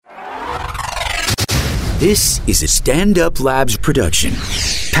This is a Stand Up Labs production,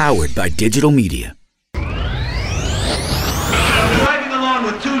 powered by digital media. I'm driving along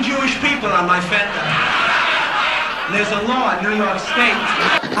with two Jewish people on my Fender. There's a law in New York State.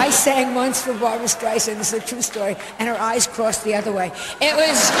 I sang once for Barbra Streisand, this is a true story, and her eyes crossed the other way. It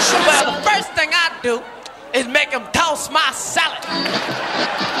was... Well, the first thing I do is make them toss my salad.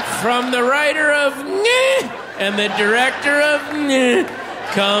 From the writer of Nyeh and the director of Nyeh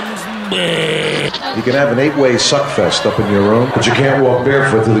comes Nyeh. You can have an 8-way suckfest up in your room, but you can't walk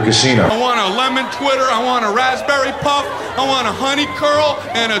barefoot to the casino. I want a lemon twitter, I want a raspberry puff, I want a honey curl,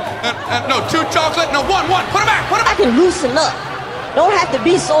 and no, 2 chocolate, no, one, put it back. I can loosen up. Don't have to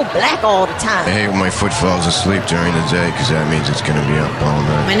be so black all the time. I hate when my foot falls asleep during the day because that means it's going to be up all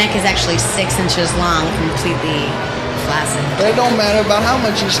night. My neck is actually 6 inches long, completely flaccid. But it don't matter about how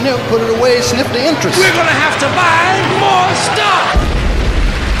much you sniff, put it away, sniff the interest. We're going to have to buy more stuff.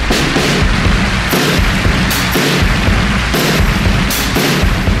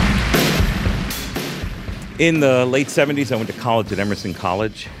 In the late 70s, I went to college at Emerson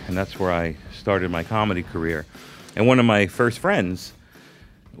College, and that's where I started my comedy career. And one of my first friends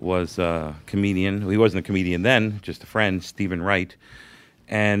was a comedian. He wasn't a comedian then, just a friend, Stephen Wright.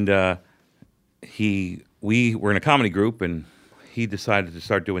 And we were in a comedy group, and he decided to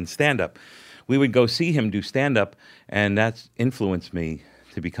start doing stand-up. We would go see him do stand-up, and that's influenced me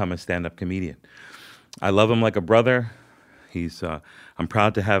to become a stand-up comedian. I love him like a brother. I'm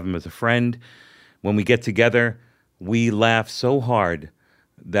proud to have him as a friend. When we get together, we laugh so hard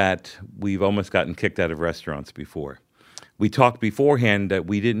that we've almost gotten kicked out of restaurants before. We talked beforehand that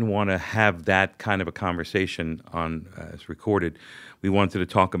we didn't want to have that kind of a conversation on as recorded. We wanted to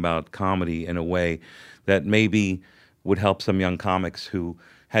talk about comedy in a way that maybe would help some young comics who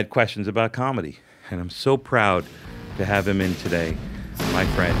had questions about comedy. And I'm so proud to have him in today, my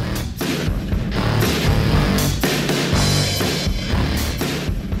friend, Stephen Wright.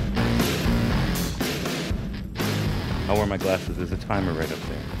 I'll wear my glasses. There's a timer right up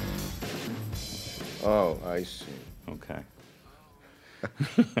there. Oh, I see. Okay.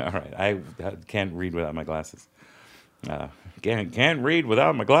 All right. I can't read without my glasses. Can't read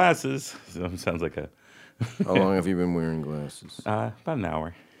without my glasses. Sounds like a... How long have you been wearing glasses? About an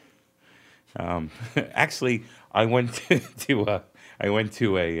hour. Actually, I went to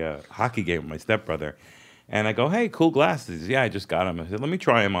a hockey game with my stepbrother, and I go, "Hey, cool glasses." "Yeah, I just got them." I said, "Let me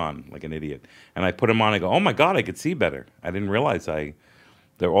try them on," like an idiot. And I put them on. I go, "Oh my God, I could see better." I didn't realize all of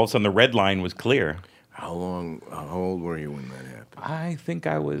a sudden the red line was clear. How old were you when that happened? I think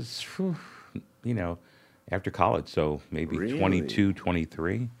I was, after college, so maybe Really? 22,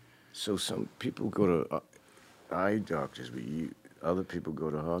 23. So some people go to eye doctors, but other people go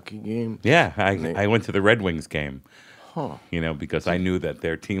to hockey games? Yeah, I went to the Red Wings game, Huh. Because I knew that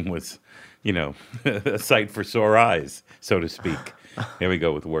their team was, a sight for sore eyes, so to speak. There we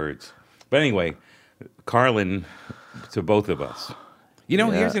go with words. But anyway, Carlin, to both of us.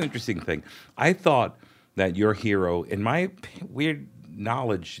 Here's an interesting thing. I thought that your hero, in my weird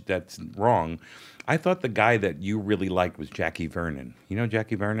knowledge that's wrong, I thought the guy that you really liked was Jackie Vernon. You know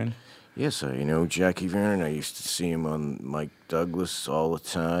Jackie Vernon? Yes, I know Jackie Vernon. I used to see him on Mike Douglas all the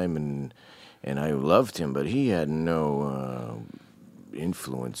time, and I loved him, but he had no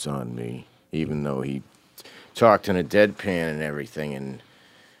influence on me, even though he talked in a deadpan and everything. And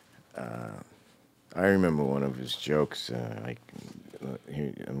I remember one of his jokes. I'm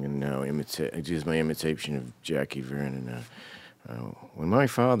going to now use my imitation of Jackie Vernon. When my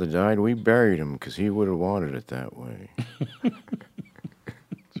father died, we buried him because he would have wanted it that way.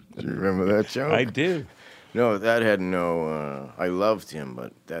 Do you remember that joke? I do. No, that had no... I loved him,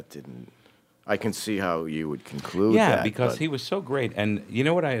 but that didn't... I can see how you would conclude that. Yeah, because he was so great. And you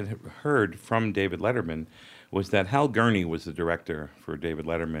know what I had heard from David Letterman was that Hal Gurney was the director for David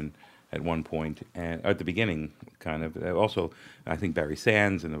Letterman at one point, and at the beginning, kind of. Also, I think Barry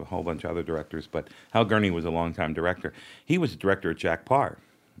Sands and a whole bunch of other directors, but Hal Gurney was a longtime director. He was a director at Jack Parr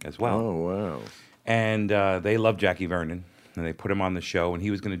as well. Oh, wow. And they loved Jackie Vernon, and they put him on the show, and he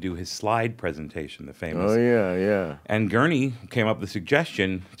was going to do his slide presentation, the famous. Oh, yeah. And Gurney came up with the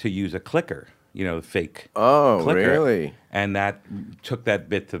suggestion to use a clicker, the fake clicker. Really? And that took that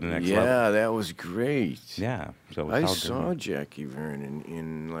bit to the next level. Yeah, that was great. Yeah. So I saw Jackie Vernon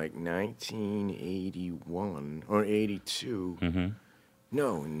in like 1981 or 82. Mm-hmm.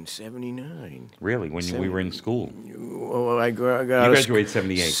 No, in 79. Really? When we were in school? Well, I got You graduated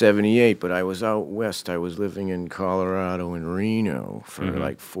 78. 78, but I was out west. I was living in Colorado and Reno for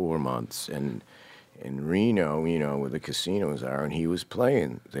like 4 months. And in Reno, where the casinos are, and he was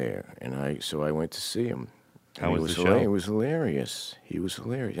playing there. And so I went to see him. How was the show? It was hilarious. He was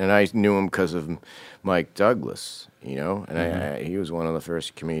hilarious. And I knew him because of Mike Douglas, you know? And he was one of the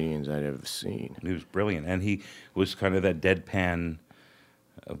first comedians I'd ever seen. He was brilliant. And he was kind of that deadpan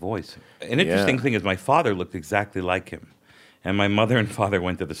voice. An interesting thing is my father looked exactly like him. And my mother and father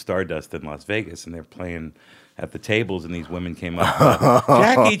went to the Stardust in Las Vegas, and they're playing at the tables, and these women came up,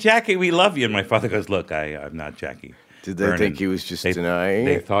 Jackie, we love you. And my father goes, look, I'm not Jackie. Did they think he was just denying it?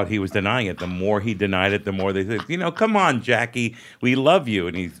 They it? thought he was denying it. The more he denied it, the more they said, come on, Jackie, we love you.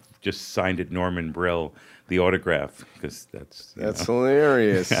 And he just signed it Norman Brill, the autograph, because that's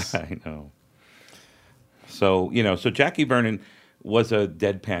hilarious. I know. So, so Jackie Vernon was a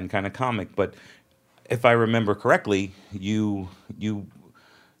deadpan kind of comic, but if I remember correctly, you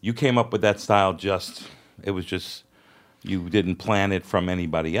came up with that style it was just, you didn't plan it from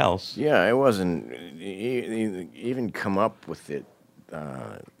anybody else. Yeah, it wasn't, even come up with it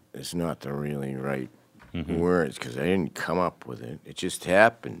is not the really right words, because I didn't come up with it. It just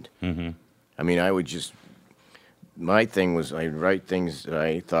happened. I mean, my thing was I'd write things that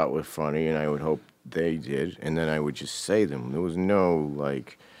I thought were funny, and I would hope they did, and then I would just say them. There was no,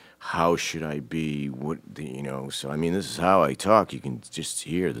 like, how should I be, so, I mean, this is how I talk. You can just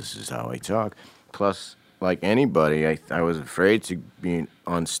hear this is how I talk. Plus, like anybody, I was afraid to be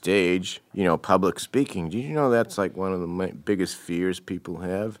on stage, public speaking. Did you know that's like one of the biggest fears people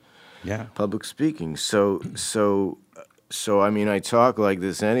have? Yeah. Public speaking. So I mean, I talk like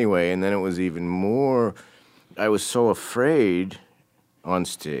this anyway, and then it was even more, I was so afraid on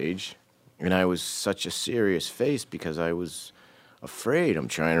stage, and I was such a serious face because I was afraid. I'm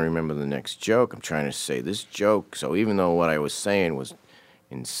trying to remember the next joke. I'm trying to say this joke. So even though what I was saying was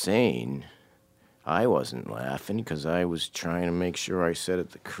insane, I wasn't laughing because I was trying to make sure I said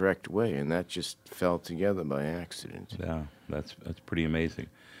it the correct way, and that just fell together by accident. Yeah, that's pretty amazing.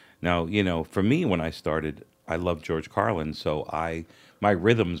 Now, for me, when I started, I loved George Carlin, so my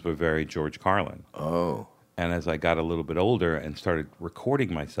rhythms were very George Carlin. Oh. And as I got a little bit older and started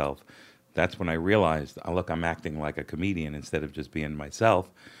recording myself, that's when I realized, look, I'm acting like a comedian instead of just being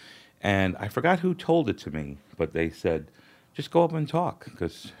myself. And I forgot who told it to me, but they said, just go up and talk,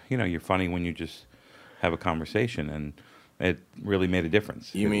 because, you're funny when you just have a conversation, and it really made a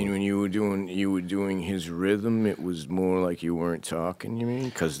difference. You mean when you were doing his rhythm, it was more like you weren't talking, you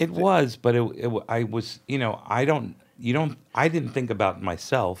mean? It was, but I was, I didn't think about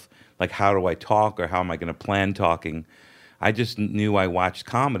myself, like how do I talk or how am I going to plan talking. I just knew I watched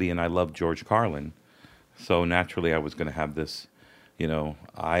comedy and I loved George Carlin. So naturally I was going to have this,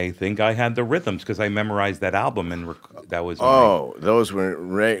 I think I had the rhythms because I memorized that album, and that was those were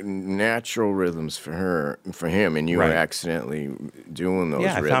natural rhythms for him, and you were accidentally doing those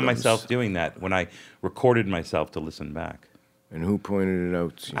rhythms. I found myself doing that when I recorded myself to listen back. And who pointed it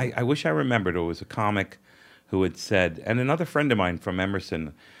out to you? I wish I remembered. It was a comic who had said, and another friend of mine from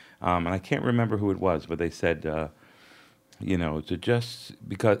Emerson, and I can't remember who it was, but they said, to just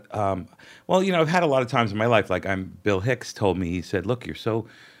because, I've had a lot of times in my life, like Bill Hicks told me, he said, look, you're so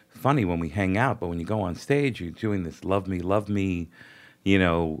funny when we hang out, but when you go on stage, you're doing this love me,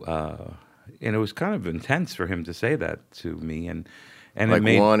 and it was kind of intense for him to say that to me, and like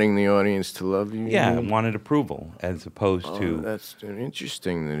it wanting the audience to love you? Yeah, wanted approval as opposed to... that's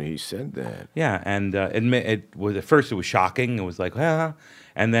interesting that he said that. Yeah, and it was, at first it was shocking, it was like,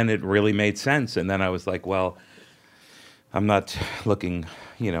 and then it really made sense, and then I was like, well... I'm not looking,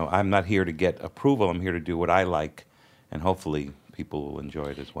 I'm not here to get approval. I'm here to do what I like, and hopefully people will enjoy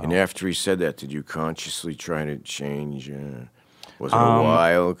it as well. And after he said that, did you consciously try to change? Was it a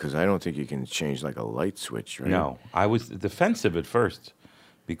while? Because I don't think you can change like a light switch, right? No, I was defensive at first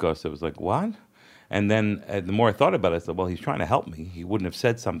because it was like, what? And then the more I thought about it, I said, well, he's trying to help me. He wouldn't have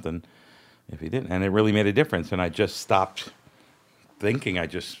said something if he didn't. And it really made a difference. And I just stopped thinking. I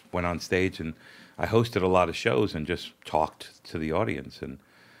just went on stage and I hosted a lot of shows and just talked to the audience, and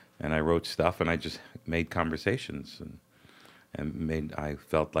I wrote stuff, and I just made conversations, and I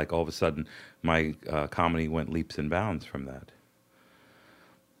felt like all of a sudden my comedy went leaps and bounds from that.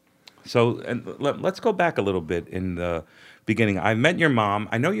 So, and let's go back a little bit in the beginning. I met your mom.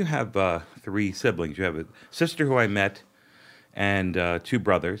 I know you have 3 siblings. You have a sister who I met, and 2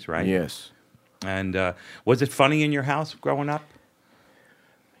 brothers, right? Yes. And was it funny in your house growing up?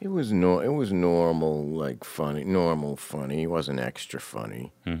 It was normal, like normal funny. It wasn't extra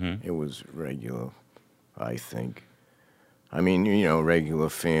funny. It was regular, I think. I mean, regular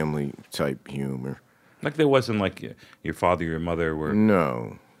family type humor. Like there wasn't like your father, your mother were...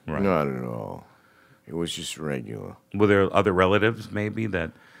 No, not at all. It was just regular. Were there other relatives maybe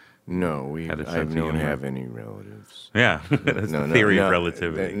that... No, I don't have any relatives. Yeah, that's the theory of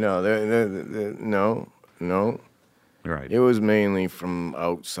relativity. No, No. Right. It was mainly from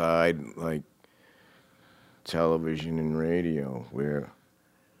outside, like television and radio, where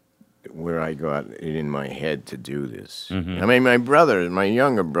I got it in my head to do this. Mm-hmm. I mean, my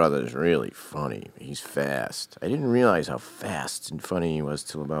younger brother is really funny. He's fast. I didn't realize how fast and funny he was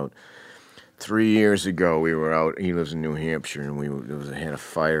till about 3 years ago. We were out. He lives in New Hampshire, and had a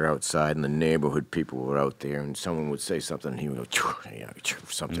fire outside in the neighborhood. People were out there, and someone would say something, and he would go,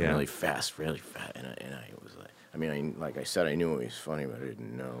 something really fast, And I was like, I mean, like I said, I knew he was funny, but I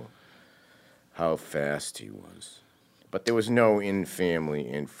didn't know how fast he was. But there was no in-family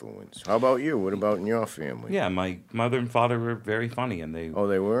influence. How about you? What about in your family? Yeah, my mother and father were very funny, and they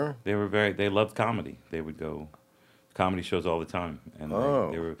were? They loved comedy. They would go comedy shows all the time, and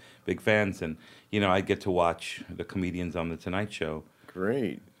they were big fans. And I'd get to watch the comedians on the Tonight Show.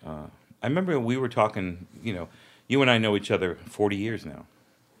 Great. I remember we were talking. You and I know each other 40 years now.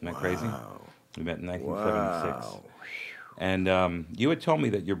 Isn't that crazy? We met in 1976. Wow. And you had told me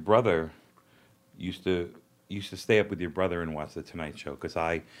that your brother used to stay up with your brother and watch the Tonight Show, because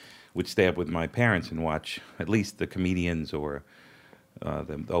I would stay up with my parents and watch at least the comedians or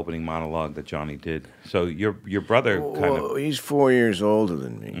the opening monologue that Johnny did. So your brother he's 4 years older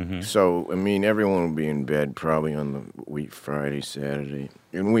than me. Mm-hmm. So, I mean, everyone would be in bed probably on the Friday, Saturday.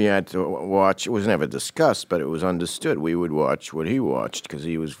 And we had to watch. It was never discussed, but it was understood. We would watch what he watched because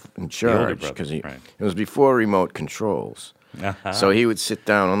he was in charge. Because it was before remote controls. Uh-huh. So he would sit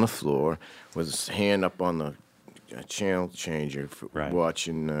down on the floor with his hand up on the channel changer,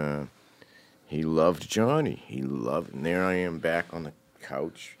 watching. He loved Johnny. And there I am back on the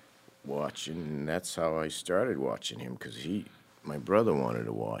couch watching, and that's how I started watching him, because my brother wanted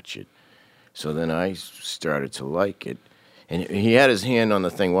to watch it. So then I started to like it. And he had his hand on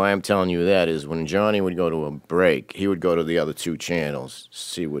the thing. Why I'm telling you that is when Johnny would go to a break, he would go to the other two channels,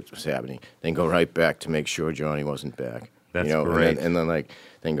 see what was happening, then go right back to make sure Johnny wasn't back. That's great. And then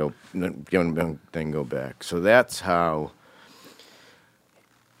go back. So that's how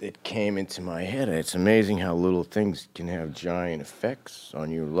it came into my head. It's amazing how little things can have giant effects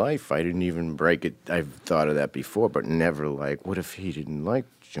on your life. I didn't even break it. I've thought of that before, but never what if he didn't like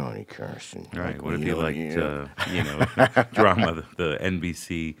Johnny Carson? Right. What if he liked, drama, the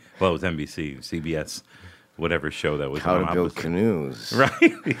NBC, well, it was NBC, CBS, whatever show that was How on to Build opposite. Canoes.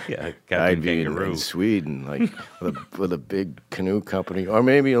 Right. Yeah. Captain I'd be Kangaroo. in Sweden, with a big canoe company, or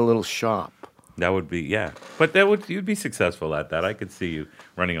maybe a little shop. That would be, but you'd be successful at that. I could see you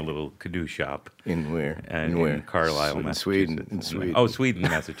running a little canoe shop. In where? In Carlisle, In Massachusetts. Sweden. In Sweden. Oh, Sweden,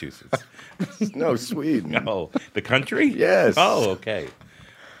 Massachusetts. No, Sweden. Oh, the country? Yes. Oh, okay.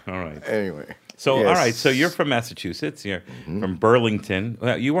 All right. Anyway. So, yes. all right. So you're from Massachusetts. You're from Burlington.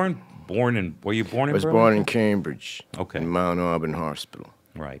 Well, you weren't born in. Were you born in? I was Burlington? born in Cambridge. Okay. In Mount Auburn Hospital.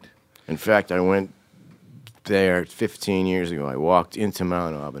 Right. In fact, I went there 15 years ago. I walked into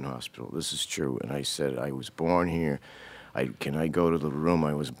Mount Auburn Hospital. This is true. And I said, I was born here. Can I go to the room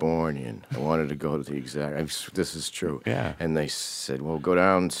I was born in? I wanted to go to the exact. This is true. Yeah. And they said, well, go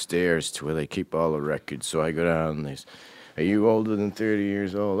downstairs to where they keep all the records. So I go down and they said, are you older than 30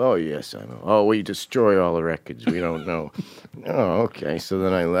 years old? Oh, yes, I know. Oh, we destroy all the records. We don't know. Oh, okay. So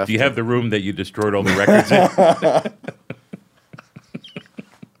then I left. Do you have the room that you destroyed all the records in?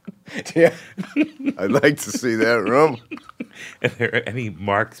 Yeah. I'd like to see that room. Are there any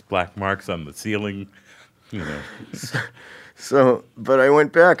black marks on the ceiling? So, but I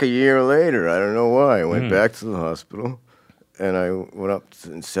went back a year later. I don't know why. I went back to the hospital, and I went up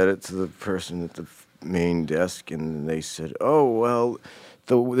and said it to the person at the main desk, and they said, oh, well,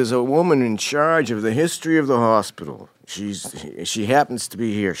 there's a woman in charge of the history of the hospital. She happens to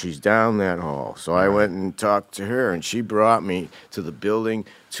be here. She's down that hall. So I went and talked to her, and she brought me to the building,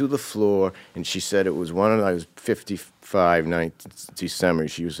 to the floor, and she said it was I was 55, December.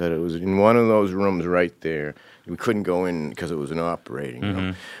 She said it was in one of those rooms right there. We couldn't go in because it was an operating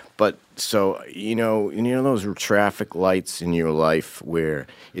room. But so, you know those traffic lights in your life where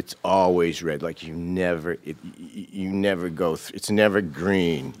it's always red, like you never go through, it's never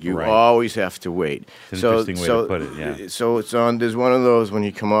green. You always have to wait. It's an interesting way to put it, yeah. So there's one of those when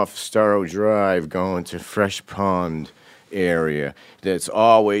you come off Starrow Drive going to Fresh Pond area that's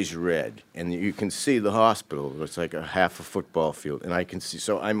always red, and you can see the hospital. It's like a half a football field, and I can see.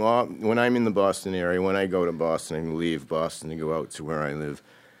 So when I'm in the Boston area, when I go to Boston and leave Boston to go out to where I live,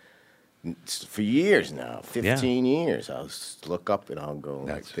 for years now, 15 years, I'll look up and I'll go.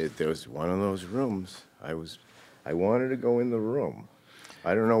 There was one of those rooms. I wanted to go in the room.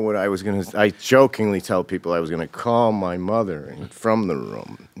 I don't know what I was going to... I jokingly tell people I was going to call my mother from the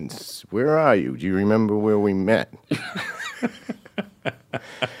room. And where are you? Do you remember where we met?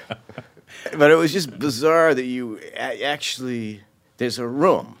 But it was just bizarre that you actually, there's a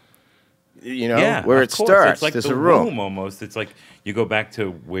room, where it of course. starts. It's like there's the a room. almost. It's like you go back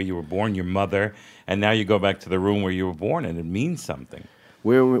to where you were born, your mother, and now you go back to the room where you were born, and it means something.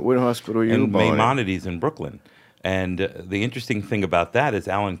 What hospital were you born in? Maimonides in Brooklyn. And the interesting thing about that is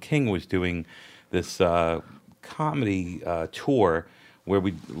Alan King was doing this comedy tour where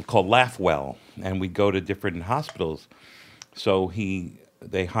we called Laugh Well, and we'd go to different hospitals. So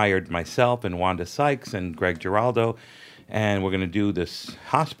they hired myself and Wanda Sykes and Greg Giraldo, and we're going to do this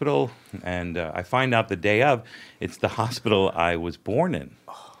hospital. And I find out the day of, it's the hospital I was born in.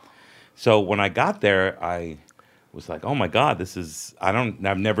 So when I got there, I was like, oh my God,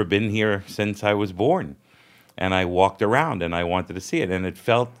 I've never been here since I was born. And I walked around and I wanted to see it. And it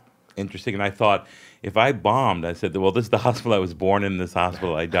felt interesting. And I thought, if I bombed, I said, well, this is the hospital I was born in, this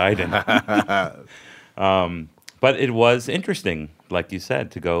hospital I died in. But it was interesting, like you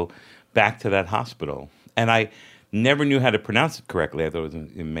said, to go back to that hospital. And I never knew how to pronounce it correctly. I thought it was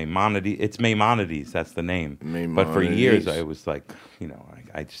in Maimonides. It's Maimonides, that's the name. But for years, I was like,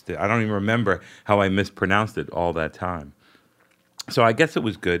 I don't even remember how I mispronounced it all that time. So I guess it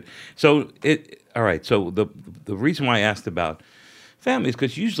was good. All right, so the reason why I asked about family is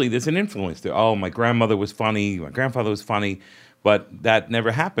because usually there's an influence there. Oh, my grandmother was funny, my grandfather was funny, but that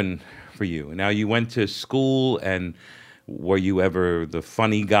never happened for you. Now, you went to school, and were you ever the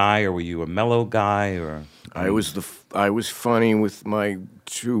funny guy, or were you a mellow guy? Or I was funny with my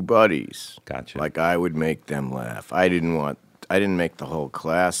two buddies. Gotcha. Like, I would make them laugh. I didn't make the whole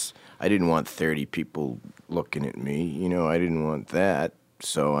class. I didn't want 30 people looking at me. I didn't want that.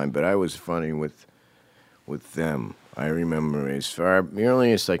 But I was funny with them. I remember the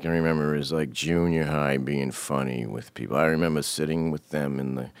earliest I can remember is like junior high being funny with people. I remember sitting with them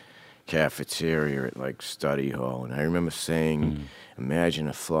in the cafeteria at like study hall, and I remember saying, imagine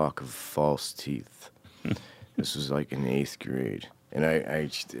a flock of false teeth. This was like in 8th grade. And I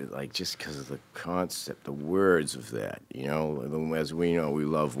just because of the concept, the words of that, as we know, we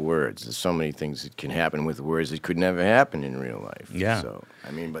love words. There's so many things that can happen with words that could never happen in real life. Yeah. So,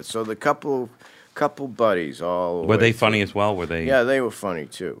 so the couple buddies all. Were they funny as well? Were they? Yeah, they were funny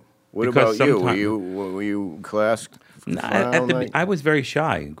too. What Because about you? Were you class? No, I was very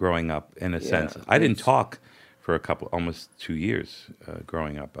shy growing up, in a sense. I didn't talk for almost 2 years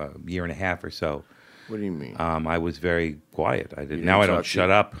growing up, a year and a half or so. What do you mean? I was very quiet. I don't shut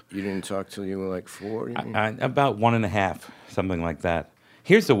up. You didn't talk till you were like 4? About 1.5, something like that.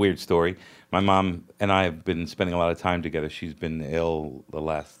 Here's the weird story. My mom and I have been spending a lot of time together. She's been ill the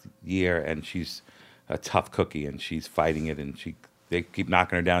last year, and she's a tough cookie, and she's fighting it, and they keep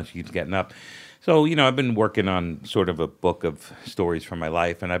knocking her down. She keeps getting up. So, I've been working on sort of a book of stories from my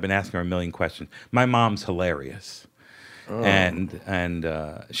life, and I've been asking her a million questions. My mom's hilarious. Oh. And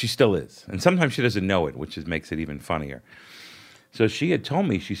she still is. And sometimes she doesn't know it, which makes it even funnier. So she had told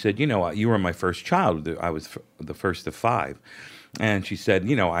me, she said, you were my first child. I was the first of 5. And she said,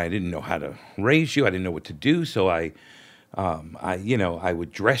 I didn't know how to raise you. I didn't know what to do. So I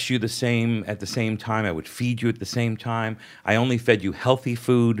would dress you at the same time. I would feed you at the same time. I only fed you healthy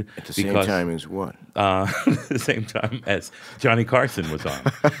food. At the same time as what? The same time as Johnny Carson was on.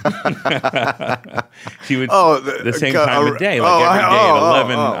 She would the same time of day. Like every day at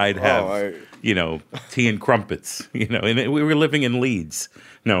 11, I'd have, tea and crumpets. And we were living in Leeds.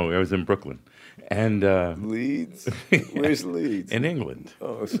 No, I was in Brooklyn. And Leeds? Where's Leeds? In England.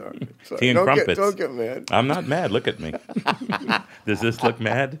 Oh, sorry. Tea and crumpets. Don't get mad. I'm not mad. Look at me. Does this look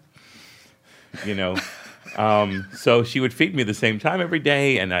mad? So she would feed me the same time every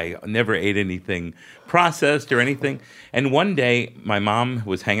day, and I never ate anything processed or anything. And one day, my mom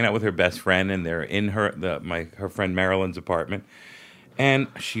was hanging out with her best friend, and they're in her friend Marilyn's apartment, and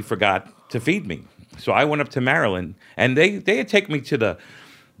she forgot to feed me. So I went up to Marilyn, and they had taken me to the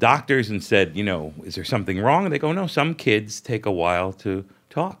doctors and said, is there something wrong? And they go, no, some kids take a while to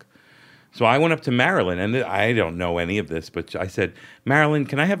talk. So I went up to Marilyn, and I don't know any of this, but I said, Marilyn,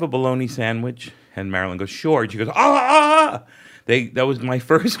 can I have a bologna sandwich? And Marilyn goes, sure. And she goes, ah! That was my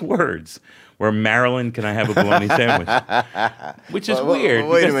first words, were, Marilyn, can I have a bologna sandwich? Which is weird.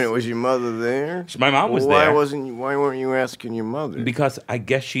 Wait a minute, was your mother there? My mom was there. Why weren't you asking your mother? Because I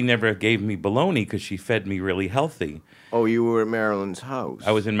guess she never gave me bologna because she fed me really healthy. Oh, you were at Marilyn's house.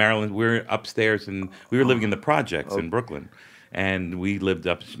 I was in Maryland. We were upstairs, and we were living in the projects in Brooklyn. And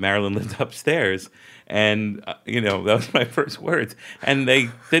Marilyn lived upstairs. And, that was my first words. And they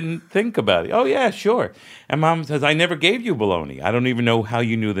didn't think about it. Oh, yeah, sure. And Mom says, I never gave you bologna. I don't even know how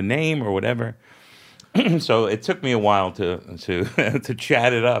you knew the name or whatever. So it took me a while to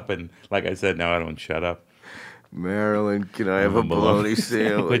chat it up. And like I said, no, I don't shut up. Marilyn, can I have a bologna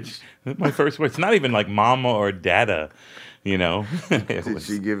sandwich? My first word. It's not even like mama or dada, you know. Did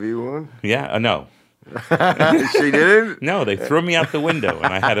she give you one? Yeah, no. She didn't? No, they threw me out the window,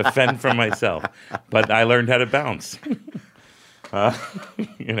 and I had to fend for myself. But I learned how to bounce.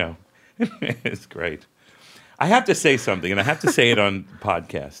 You know, it's great. I have to say something, and I have to say it on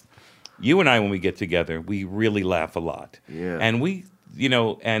podcast. You and I, when we get together, we really laugh a lot. Yeah. And we, you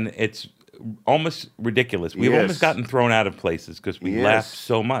know, and it's almost ridiculous. We've almost gotten thrown out of places because we laugh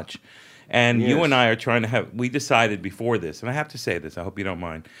so much. And you and I are trying to have, we decided before this, and I have to say this, I hope you don't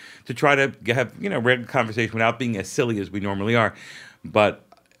mind, to try to have, you know, regular conversation without being as silly as we normally are. But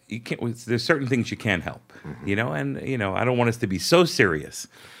you can't, there's certain things you can't help, you know, and, you know, I don't want us to be so serious.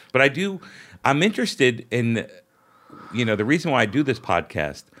 But I'm interested in, you know, the reason why I do this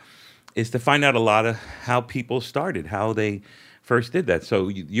podcast is to find out a lot of how people started, how they first did that. So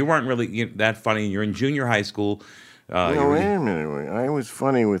you weren't really that funny. You're in junior high school. No, wait a minute. I was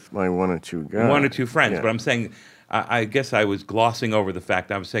funny with my one or two guys. One or two friends. But I'm saying, I guess I was glossing over the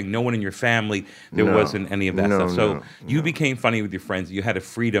fact. I was saying no one in your family, there wasn't any of that stuff. So you became funny with your friends. You had a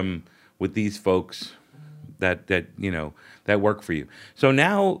freedom with these folks that you know, that work for you. So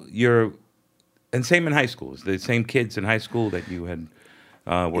now you're, and same in high school. It's the same kids in high school that you had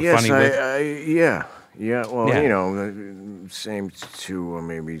were funny with? Yeah, well, you know, same two or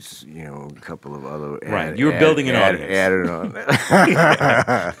maybe, you know, a couple of other. Right, you were building an audience. Added on.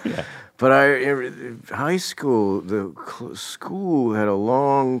 Yeah. But high school, the school had a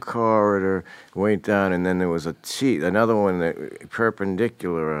long corridor, went down, and then there was another one that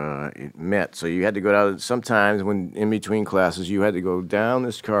perpendicular it met. So you had to go down. Sometimes when in between classes, you had to go down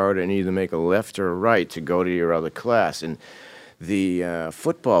this corridor and either make a left or a right to go to your other class. And the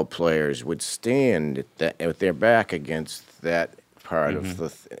football players would stand with their back against that part of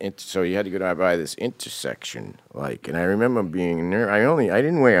the. So you had to go down by this intersection, and I remember being nervous. I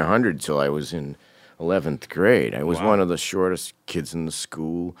didn't weigh 100 till I was in 11th grade. I was one of the shortest kids in the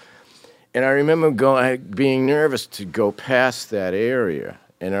school, and I remember being nervous to go past that area.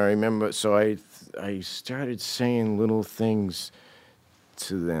 And I remember, so I started saying little things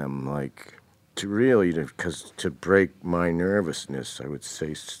to them, like. To break my nervousness, I would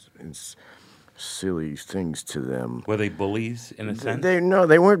say silly things to them. Were they bullies in a sense? No,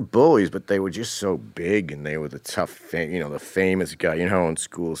 they weren't bullies, but they were just so big, and they were the tough, the famous guy. You know how in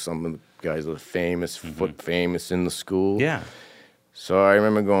school some of the guys are famous, famous in the school? Yeah. So I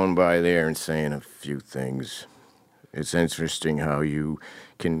remember going by there and saying a few things. It's interesting how you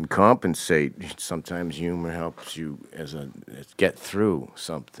can compensate. Sometimes humor helps you get through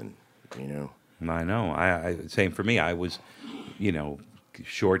something, you know. I know. Same for me. I was, you know,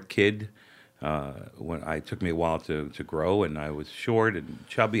 short kid. When it took me a while to grow, and I was short and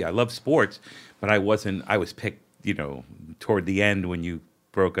chubby. I love sports, but I wasn't. I was picked, you know, toward the end when you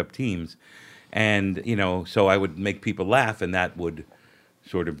broke up teams, and you know, so I would make people laugh, and that would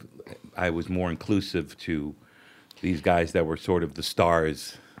sort of. I was more inclusive to these guys that were sort of the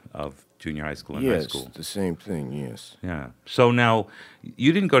stars of junior high school and high school. Yes, the same thing, yes. Yeah. So now,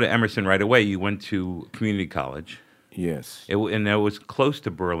 you didn't go to Emerson right away. You went to community college. Yes. And it was close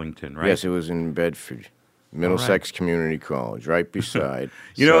to Burlington, right? Yes, it was in Bedford. Middlesex Community College, right beside.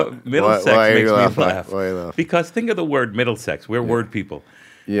 You know, Middlesex makes me laugh. Why laugh? Because think of the word Middlesex. We're word people.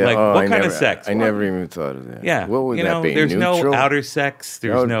 Yeah. Like, what kind of sex? I never even thought of that. Yeah. What would that be? There's neutral? no outer sex.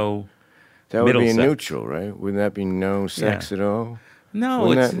 There's no That would be sex. Neutral, right? Wouldn't that be no sex at all? No,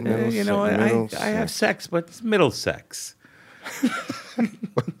 Wouldn't it's you know, I have sex, but it's middle sex.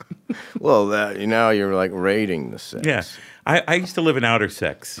 Well, now you're like rating the sex. Yeah, I used to live in outer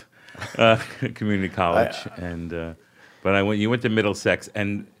sex, community college, but you went to Middlesex,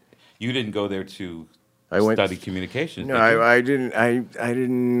 and you didn't go there to study communications. No, I didn't. I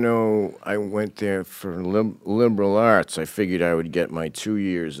didn't know. I went there for liberal arts. I figured I would get my 2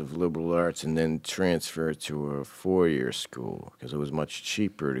 years of liberal arts and then transfer to a 4-year school because it was much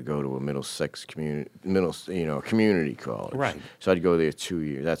cheaper to go to a Middlesex community college. Right. So I'd go there 2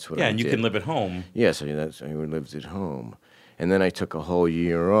 years. That's what I did. Yeah, and you can live at home. Yes, I lived at home. And then I took a whole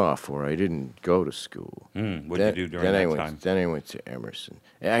year off where I didn't go to school. What did you do during that time? Then I went to Emerson.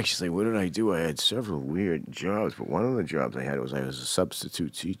 Actually, what did I do? I had several weird jobs, but one of the jobs I had was I was a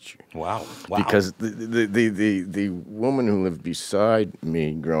substitute teacher. Wow. Because the woman who lived beside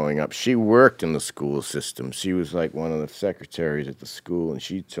me growing up, she worked in the school system. She was like one of the secretaries at the school, and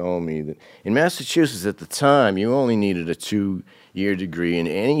she told me that in Massachusetts at the time, you only needed a 2-year degree in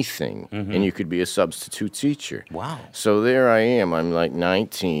anything, and you could be a substitute teacher. Wow. So there I am. I'm like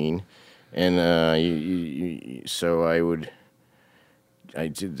 19, and so I would I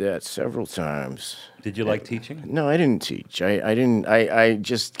did that several times. Did you like teaching? No, I didn't teach. I didn't. I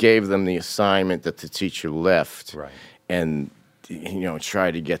just gave them the assignment that the teacher left, Right. and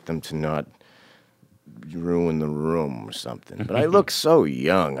try to get them to not ruin the room or something. But I looked so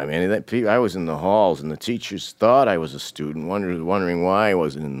young. I mean, I was in the halls, and the teachers thought I was a student, wondering why I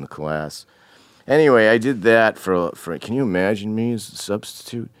wasn't in the class. Anyway, I did that for. Can you imagine me as a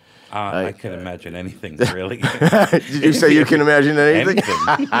substitute? I can imagine anything, really. Did you say you can imagine anything?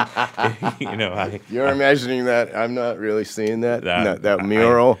 You're imagining that. I'm not really seeing that. That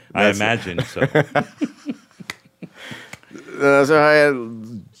mural. I imagine so. So I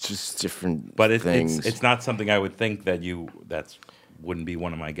had just different things. It's not something I would think that wouldn't be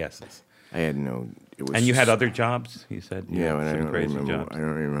one of my guesses. I had no. And you had other jobs, you said? Yeah, but I don't remember. Jobs. I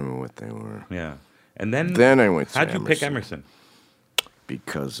don't remember what they were. Yeah, and then I went to how'd you pick Emerson?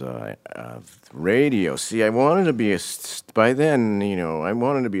 Because of radio. See, I wanted to be by then, I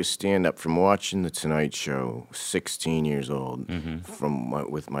wanted to be a stand-up from watching The Tonight Show, 16 years old,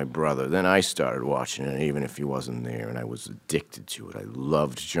 with my brother. Then I started watching it, even if he wasn't there, and I was addicted to it. I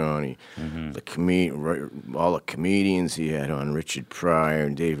loved Johnny, all the comedians he had on, Richard Pryor,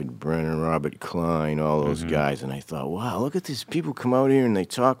 David Brenner, Robert Klein, all those guys, and I thought, wow, look at these people come out here and they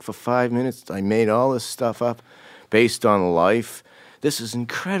talk for 5 minutes. I made all this stuff up based on life. This is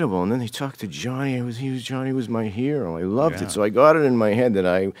incredible. And then they talked to Johnny. Johnny was my hero. I loved it. So I got it in my head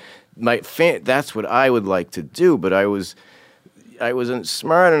that that's what I would like to do. But I wasn't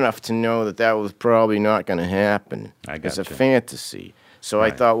smart enough to know that was probably not going to happen. It's a fantasy. So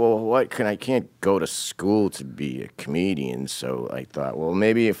I thought, well, I can't go to school to be a comedian. So I thought, well,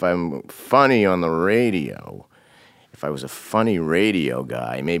 maybe if I'm funny on the radio, if I was a funny radio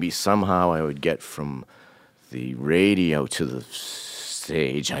guy, maybe somehow I would get from the radio to the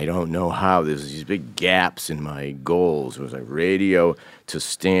stage. I don't know how. There's these big gaps in my goals. It was like radio to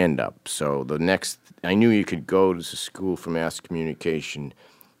stand-up. So I knew you could go to school for mass communication,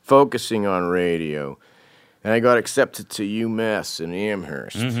 focusing on radio. And I got accepted to UMass in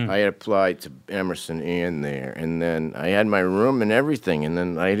Amherst. I had applied to Emerson and there. And then I had my room and everything. And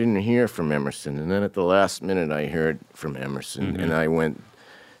then I didn't hear from Emerson. And then at the last minute, I heard from Emerson. And I went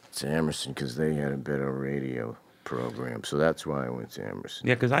to Emerson because they had a better radio program. So that's why I went to Emerson.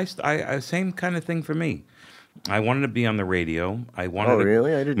 Yeah, because I same kind of thing for me. I wanted to be on the radio.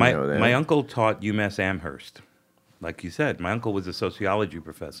 Really? I didn't know that. My uncle taught UMass Amherst. Like you said, my uncle was a sociology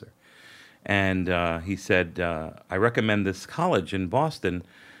professor. And he said, I recommend this college in Boston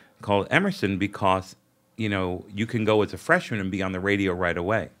called Emerson because, you can go as a freshman and be on the radio right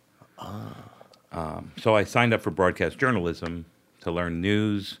away. So I signed up for broadcast journalism to learn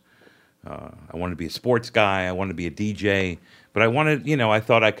news. I wanted to be a sports guy. I wanted to be a DJ. But I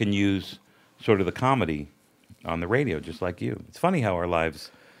thought I could use sort of the comedy on the radio, just like you. It's funny how our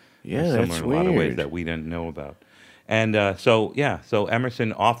lives are similar in a lot of ways that we didn't know about. And so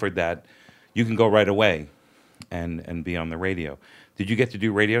Emerson offered that. You can go right away and be on the radio. Did you get to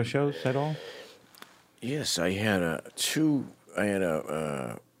do radio shows at all? Yes, I had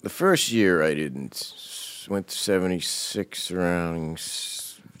the first year I didn't. Went to 76 around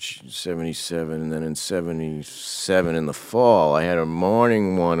 77, and then in 77 in the fall, I had a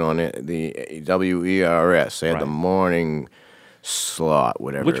morning one on the WERS. I had the morning slot,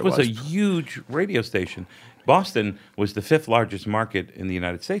 whatever Which it was. was a huge radio station. Boston was the 5th largest market in the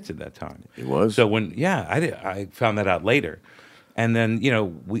United States at that time. It was? So I found that out later. And then,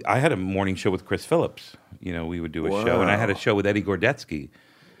 I had a morning show with Chris Phillips. We would do a show, and I had a show with Eddie Gordetsky.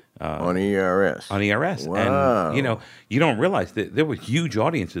 On ERS. On ERS. Wow. And, you don't realize that there were huge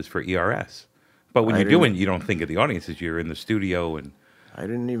audiences for ERS. But when you don't think of the audiences. You're in the studio. And I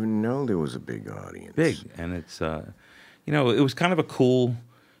didn't even know there was a big audience. Big. And it's, it was kind of a cool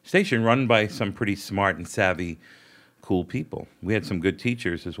station run by some pretty smart and savvy, cool people. We had some good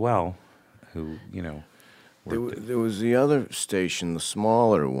teachers as well who, There was the other station, the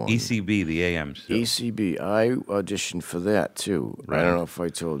smaller one. ECB, the AM. So. ECB. I auditioned for that, too. Right. I don't know if I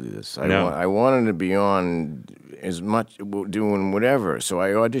told you this. No. I wanted to be on as much, doing whatever. So I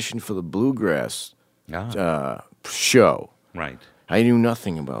auditioned for the Bluegrass show. Right. I knew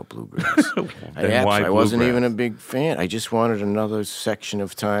nothing about bluegrass. I wasn't even a big fan. I just wanted another section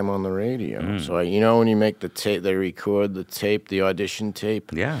of time on the radio. So, when you make the tape, they record the tape, the audition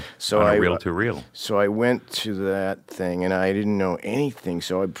tape. Yeah, so reel to reel. So I went to that thing, and I didn't know anything.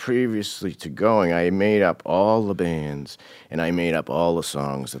 So previously to going, I made up all the bands, and I made up all the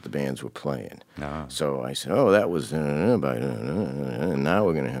songs that the bands were playing. So I said, that was, and now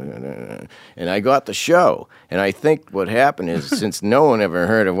we're going to have, and I got the show. And I think what happened is, since guess no one ever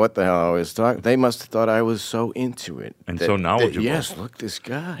heard of what the hell I was talking. They must have thought I was so into it and so knowledgeable. Yes, look, this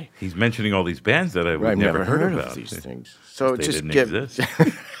guy. He's mentioning all these bands that I've never heard about. These things. So they just didn't exist.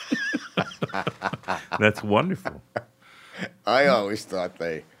 That's wonderful. I always thought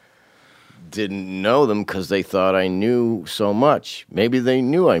they didn't know them because they thought I knew so much. Maybe they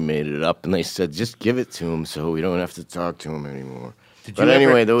knew I made it up, and they said, just give it to him so we don't have to talk to him anymore. There was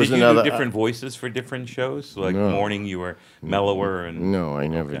another... Did you do different voices for different shows? Like morning, you were mellower? And no, I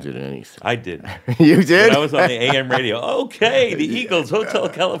never did anything. I did. You did? When I was on the AM radio. Okay, the Eagles, Hotel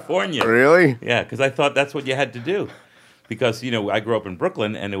California. Really? Yeah, because I thought that's what you had to do. Because, I grew up in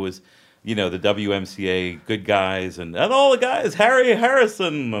Brooklyn, and it was... the WMCA good guys and all the guys, Harry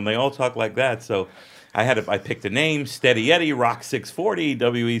Harrison, and they all talk like that. So I picked a name, Steady Eddie, Rock 640,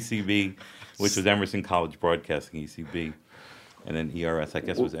 WECB, which was Emerson College Broadcasting, ECB. And then ERS, I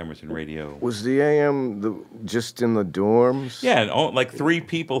guess, was Emerson Radio. Was the AM just in the dorms? Yeah, and like 3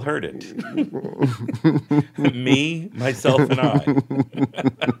 people heard it. Me, myself, and I.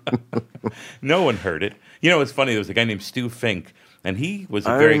 No one heard it. It's funny, there was a guy named Stu Fink, and he was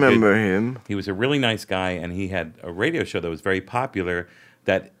I remember him. He was a really nice guy, and he had a radio show that was very popular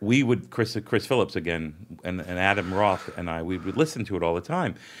that we would, Chris Phillips again, and Adam Roth and I, we would listen to it all the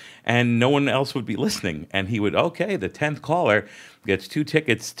time. And no one else would be listening. And he would, okay, the 10th caller gets 2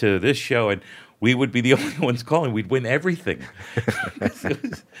 tickets to this show, and we would be the only ones calling. We'd win everything.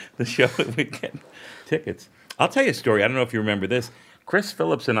 The show that we'd get tickets. I'll tell you a story. I don't know if you remember this. Chris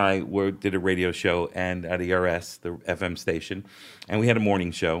Phillips and I did a radio show and at ERS, the FM station, and we had a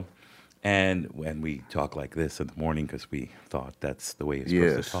morning show. And when we talk like this in the morning because we thought that's the way you're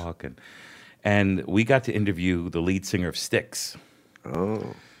supposed to talk. And we got to interview the lead singer of Styx.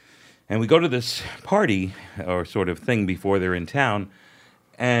 Oh. And we go to this party or sort of thing before they're in town,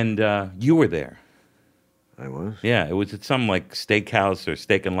 and you were there. I was? Yeah, it was at some like steakhouse or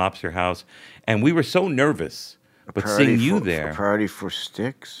steak and lobster house, and we were so nervous. But seeing you there... A party for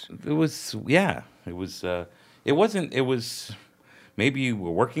Styx? It was, yeah. It was, it wasn't, it was... Maybe you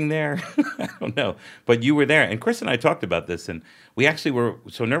were working there. I don't know. But you were there. And Chris and I talked about this, and we actually were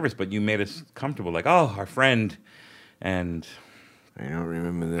so nervous, but you made us comfortable. Like, oh, our friend. And... I don't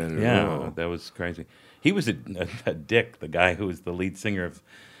remember that at all. Yeah, that was crazy. He was a dick, the guy who was the lead singer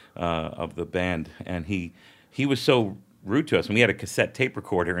of the band. And he was so rude to us. And we had a cassette tape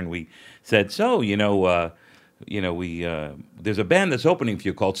recorder, and we said, so, there's a band that's opening for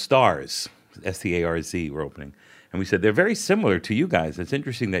you called Stars. S-T-A-R-Z, we're opening. And we said, they're very similar to you guys. It's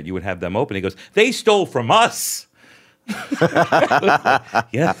interesting that you would have them open. He goes, they stole from us.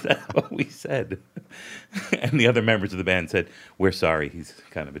 Yes, that's what we said. And the other members of the band said, we're sorry. He's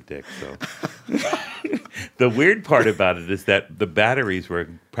kind of a dick. So the weird part about it is that the batteries were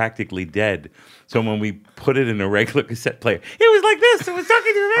practically dead. So when we put it in a regular cassette player, it was like this. It was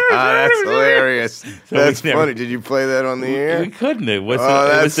talking to the that's hilarious. So that's funny. Did you play that on the air? We couldn't. It was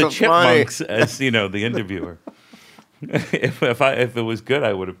the Chipmunks as the interviewer. If it was good,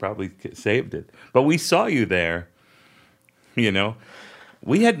 I would have probably saved it. But we saw you there.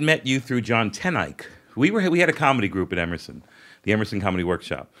 We had met you through John Tenike. We had a comedy group at Emerson, the Emerson Comedy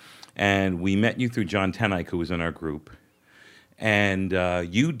Workshop, and we met you through John Tenike, who was in our group, and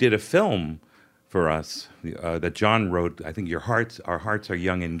you did a film for us that John wrote. I think Our Hearts Are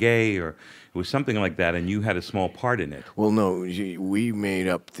Young and Gay, or it was something like that, and you had a small part in it. Well, no, we made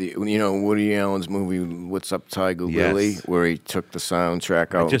up Woody Allen's movie What's Up, Tiger Lily, where he took the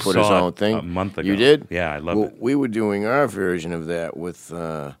soundtrack out and put his own thing. A month ago. You did? Yeah, I loved it. We were doing our version of that with.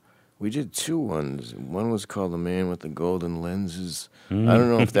 We did 2 ones. One was called The Man with the Golden Lenses. I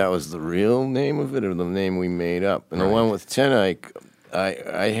don't know if that was the real name of it or the name we made up. And the one with Tenike,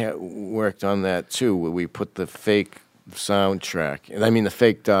 I worked on that too, where we put the fake soundtrack, the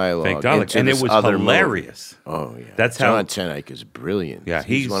fake dialogue, and it was hilarious. Movie. Oh yeah, that's John Tenike is brilliant. Yeah,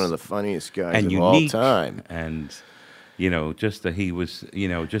 he's one of the funniest guys and of unique, all time. And just that he was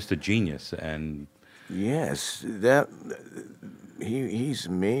just a genius. And yes, he's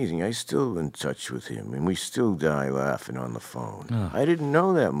amazing. I'm still in touch with him, and we still die laughing on the phone. Oh. I didn't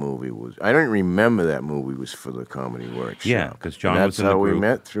know that movie was. I don't remember that movie was for the Comedy Workshop. Yeah, because John was in the group. That's how we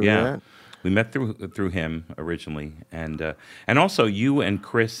met through that. We met through him originally, and also you and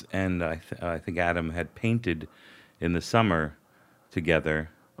Chris and I think Adam had painted in the summer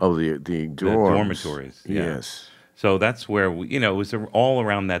together. Oh, the dormitories. Yeah. Yes. So that's where it was all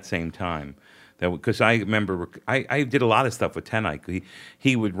around that same time. Because I remember I did a lot of stuff with Tenike.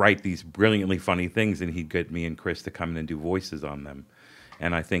 He would write these brilliantly funny things, and he'd get me and Chris to come in and do voices on them.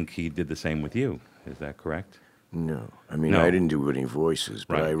 And I think he did the same with you. Is that correct? No. I didn't do any voices,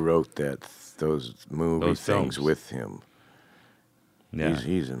 but I wrote those movie things with him. Yeah.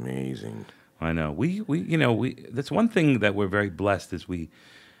 He's amazing. I know. We that's one thing that we're very blessed is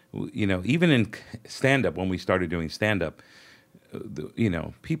even in stand up when we started doing stand up,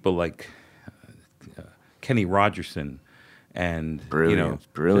 people like Kenny Rogerson and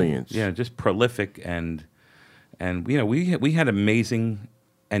brilliant. Just prolific and we had amazing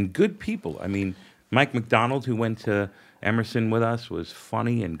and good people. I mean, Mike McDonald, who went to Emerson with us, was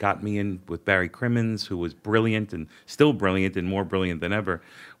funny and got me in with Barry Crimmins, who was brilliant and still brilliant and more brilliant than ever.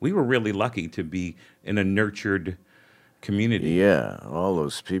 We were really lucky to be in a nurtured community. Yeah, all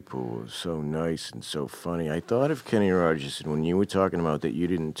those people were so nice and so funny. I thought of Kenny Rogers when you were talking about that you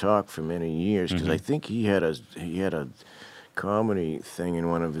didn't talk for many years, because I think he had a comedy thing in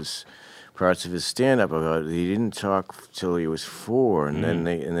one of his parts of his stand-up about it. He didn't talk till he was 4, and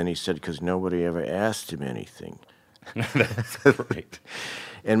then he said because nobody ever asked him anything. That's right.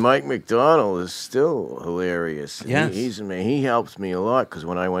 And Mike McDonald is still hilarious. Yes. He's amazing. He helped me a lot because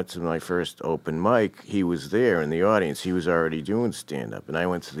when I went to my first open mic, he was there in the audience. He was already doing stand-up. And I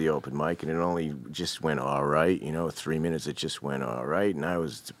went to the open mic, and it only just went all right. 3 minutes, it just went all right. And I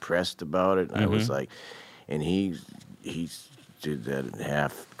was depressed about it. I was like, and he did that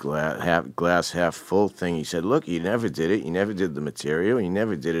half glass, half full thing. He said, look, you never did it. You never did the material. You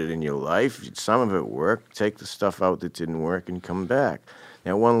never did it in your life. Some of it worked. Take the stuff out that didn't work and come back.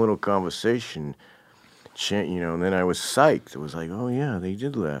 That one little conversation, and then I was psyched. It was like, oh, yeah, they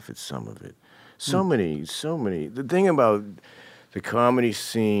did laugh at some of it. So many. The thing about the comedy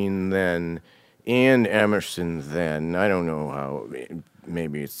scene then and Emerson then, I don't know how,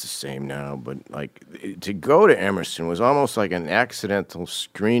 maybe it's the same now, but to go to Emerson was almost like an accidental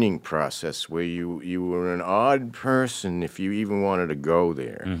screening process where you were an odd person if you even wanted to go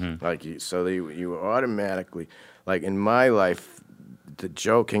there. You were automatically, in my life, the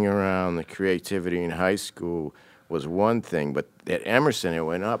joking around, the creativity in high school was one thing, but at Emerson it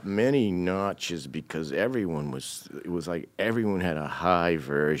went up many notches because everyone had a high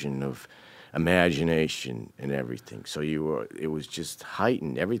version of imagination and everything. So it was just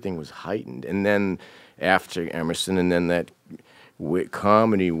heightened. Everything was heightened. And then after Emerson, and then that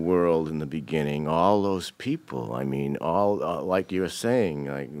comedy world in the beginning, all those people, all like you were saying,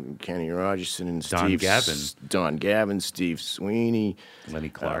 like Kenny Rogerson and Don Gavin, Steve Sweeney, Lenny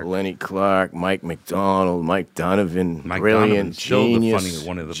Clark, Mike McDonald, Mike Donovan, brilliant, genius,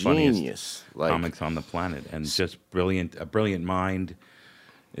 one of the funniest comics on the planet, and just a brilliant mind.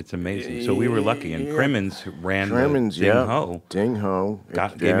 It's amazing. So we were lucky, and Crimmins ran Ding Ho.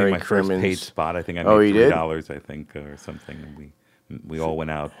 Gave me my first paid spot. I think I made $3, I think, or something. And we all went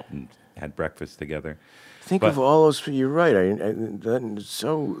out and had breakfast together. Think of all those. You're right.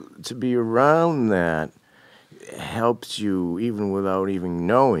 So to be around that helps you even without even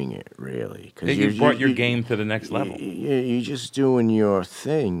knowing it, really. You brought your game to the next level. You're just doing your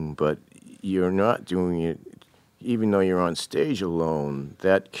thing, but you're not doing it. Even though you're on stage alone,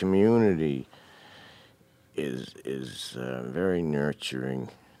 that community is very nurturing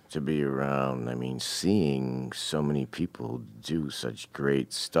to be around. Seeing so many people do such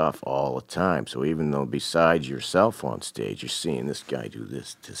great stuff all the time. So even though besides yourself on stage, you're seeing this guy do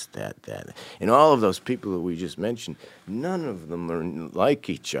this, that. And all of those people that we just mentioned, none of them are like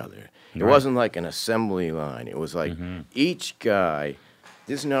each other. It wasn't like an assembly line. It was like each guy...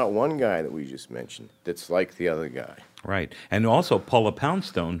 There's not one guy that we just mentioned that's like the other guy. Right. And also Paula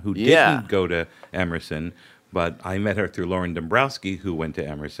Poundstone, who didn't go to Emerson, but I met her through Lauren Dombrowski, who went to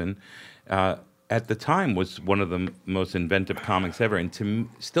Emerson. At the time was one of the most inventive comics ever. And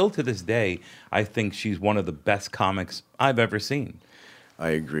still to this day, I think she's one of the best comics I've ever seen. I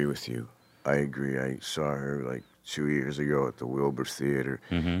agree with you. I agree. I saw her 2 years ago at the Wilbur Theater,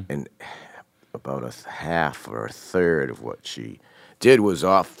 and about a half or a third of what she did was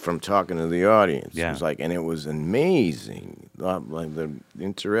off from talking to the audience. Yeah. It was and it was amazing.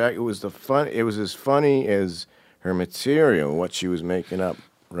 It was as funny as her material, what she was making up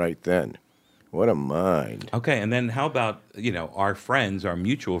right then. What a mind. Okay, and then how about, our friends, our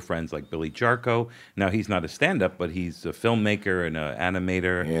mutual friends like Billy Jarko? Now, he's not a stand-up, but he's a filmmaker and an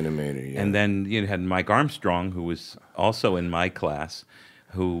animator. Animator, yeah. And then you had Mike Armstrong, who was also in my class,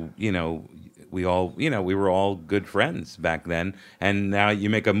 who, we were all good friends back then. And now you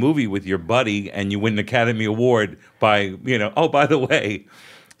make a movie with your buddy and you win an Academy Award by, oh, by the way,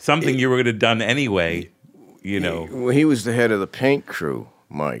 something you would have done anyway, Well, he was the head of the paint crew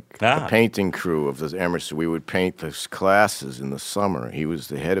Mike. Ah. The painting crew of the Emerson. We would paint the classes in the summer. He was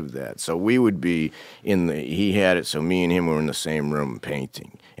the head of that. So we would be he had it, so me and him were in the same room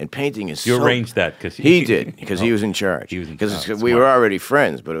painting. And painting is You arranged that because he did, because he was in charge. He was in Because charge. we were already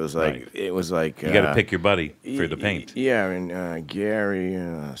friends, but it was like, Right. You got to pick your buddy for the paint. Yeah, and Gary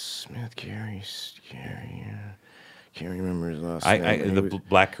Smith, Gary, can't remember his last name. The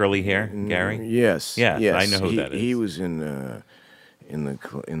black curly hair, Gary? Yes. Yeah, I know who that is. He was in the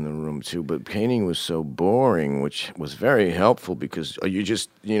room too, but painting was so boring, which was very helpful because you just,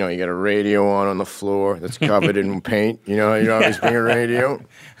 you got a radio on the floor that's covered in paint. You always bring a radio.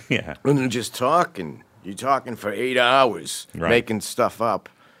 Yeah. And you're just talking. You're talking for 8 hours, making stuff up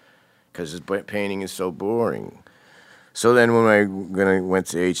because painting is so boring. So then when I went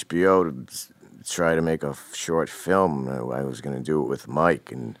to HBO to try to make a short film, I was going to do it with Mike,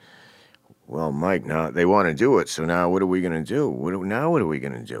 and well, Mike, now they want to do it, so now what are we going to do? What are we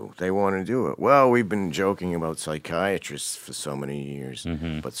going to do? They want to do it. Well, we've been joking about psychiatrists for so many years,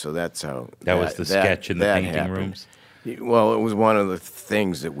 but so that's how... That was the sketch in the painting rooms? Well, it was one of the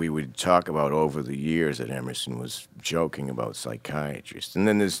things that we would talk about over the years that Emerson was joking about psychiatrists. And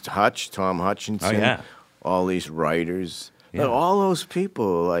then there's Tom Hutchinson, all these writers. Yeah. But all those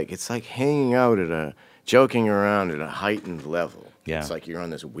people, it's like hanging out joking around at a heightened level. Yeah. It's like you're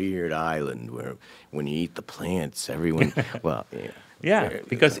on this weird island where when you eat the plants, everyone, well, yeah. Yeah,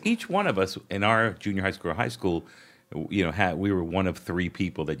 because each one of us in our junior high school or high school, we were one of 3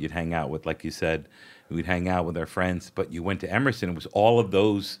 people that you'd hang out with. Like you said, we'd hang out with our friends, but you went to Emerson, it was all of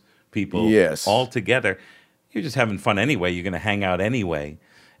those people all together. You're just having fun anyway. You're going to hang out anyway.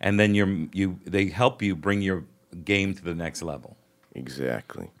 And then they help you bring your game to the next level.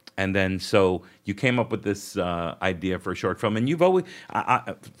 Exactly. And then so you came up with this idea for a short film, and you've always,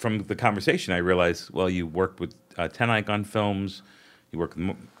 from the conversation, I realized, well, you worked with 10 Icon Films, you worked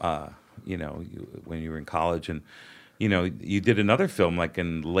with, when you were in college, and you did another film like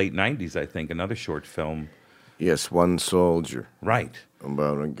in the late '90s, I think, another short film. Yes, One Soldier. Right.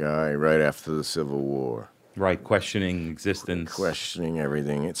 About a guy right after the Civil War. Right, questioning existence. Questioning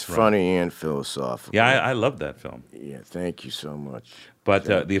everything. It's funny and philosophical. Yeah, I love that film. Yeah, thank you so much. But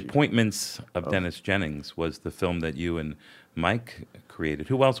The Appointments of Dennis Jennings was the film that you and Mike created.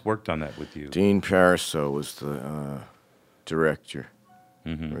 Who else worked on that with you? Dean Pariseau was the director.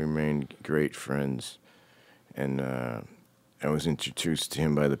 Mm-hmm. We remained great friends. And I was introduced to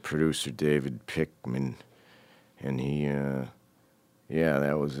him by the producer, David Pickman. And he...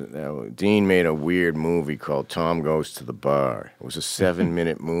 that was Dean made a weird movie called Tom Goes to the Bar. It was a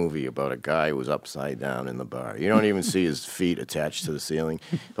 7-minute movie about a guy who was upside down in the bar. You don't even see his feet attached to the ceiling.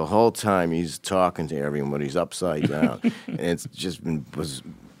 The whole time he's talking to everyone, but he's upside down. And it's just was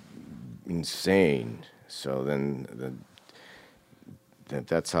insane. So then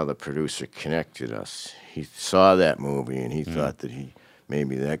that's how the producer connected us. He saw that movie and he thought that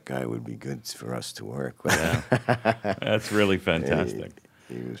maybe that guy would be good for us to work with. Yeah. That's really fantastic.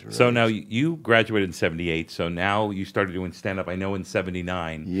 He was really so now you graduated in '78, so now you started doing stand-up, I know, in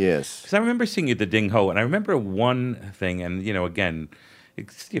 '79. Yes. Because I remember seeing you at the Ding Ho, and I remember one thing, and, again,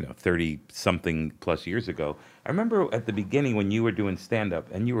 it's, 30-something plus years ago. I remember at the beginning when you were doing stand-up,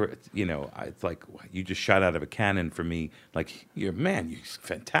 and you were, it's like you just shot out of a cannon for me. Like, you're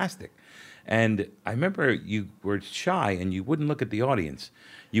fantastic. And I remember you were shy and you wouldn't look at the audience.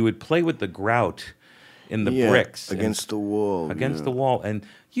 You would play with the grout in the bricks. Against the wall. Against the wall. And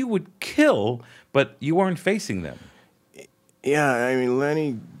you would kill, but you weren't facing them. Yeah, I mean,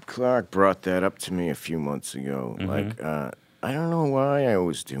 Lenny Clark brought that up to me a few months ago. Mm-hmm. I don't know why I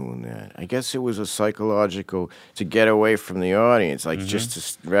was doing that. I guess it was a psychological, to get away from the audience.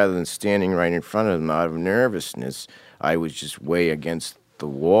 Rather than standing right in front of them out of nervousness, I was just way against the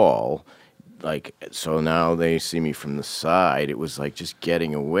wall. So now they see me from the side. It was like just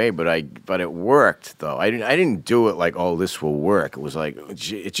getting away, but it worked though. I didn't do it like, oh, this will work. It was like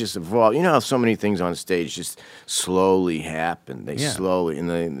it just evolved. You know how so many things on stage just slowly happen. They slowly, and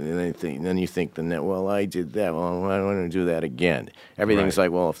then you think, well, I did that. Well, I want to do that again. Everything's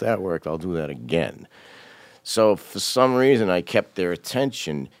like, well, if that worked, I'll do that again. So for some reason, I kept their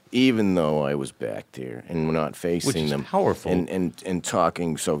attention, even though I was back there and not facing them. Which is powerful. And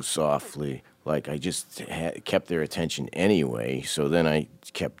talking so softly. Like, I just kept their attention anyway, so then I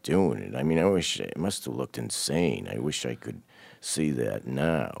kept doing it. I mean, it must have looked insane. I wish I could see that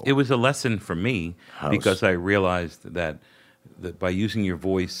now. It was a lesson for me because I realized that by using your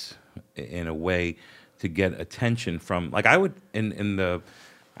voice in a way to get attention from, like I would, in the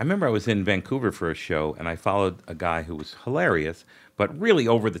I remember I was in Vancouver for a show, and I followed a guy who was hilarious, but really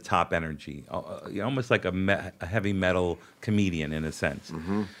over the top energy, almost like a heavy metal comedian in a sense.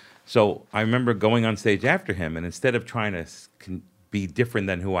 Mm-hmm. So I remember going on stage after him, and instead of trying to be different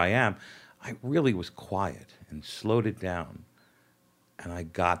than who I am, I really was quiet and slowed it down, and I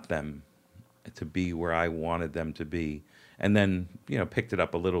got them to be where I wanted them to be, and then picked it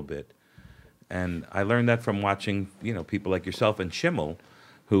up a little bit. And I learned that from watching people like yourself and Schimmel,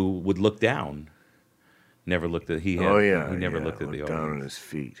 who would look down. Never looked at he never looked at the audience. Down on his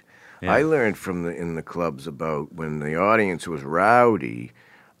feet. Yeah. I learned in the clubs about when the audience was rowdy.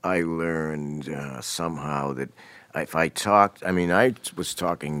 I learned somehow that if I talked, I was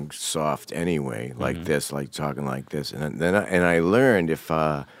talking soft anyway, like this, like talking like this, and I learned if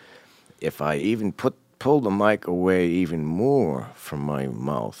I even pulled the mic away even more from my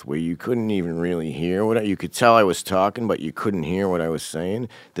mouth, where you couldn't even really hear you could tell I was talking, but you couldn't hear what I was saying,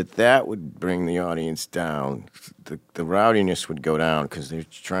 that would bring the audience down. The rowdiness would go down because they're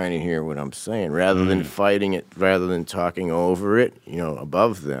trying to hear what I'm saying, rather than fighting it, rather than talking over it,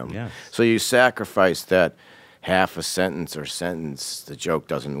 above them. Yes. So you sacrifice that half a sentence or sentence, the joke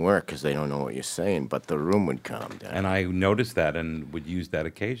doesn't work because they don't know what you're saying, but the room would calm down. And I noticed that and would use that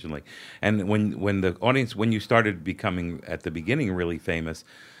occasionally. And when the audience, when you started becoming, at the beginning, really famous,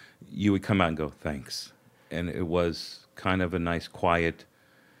 you would come out and go, thanks. And it was kind of a nice, quiet...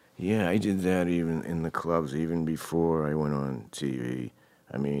 Yeah, I did that even in the clubs, even before I went on TV.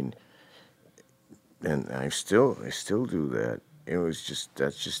 And I still do that. It was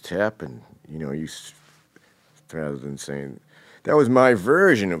that just happened. Rather than saying, that was my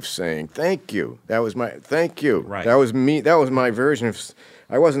version of saying thank you. That was my thank you. Right. That was me. That was my version of.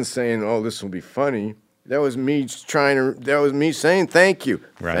 I wasn't saying, oh, this will be funny. That was me That was me saying thank you.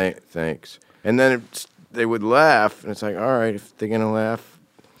 Right. Thanks. And then they would laugh, and it's like, all right, if they're gonna laugh,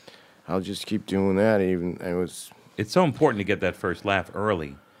 I'll just keep doing that. It's so important to get that first laugh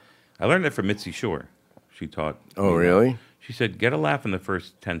early. I learned that from Mitzi Shore. She taught. Oh, really? She said, get a laugh in the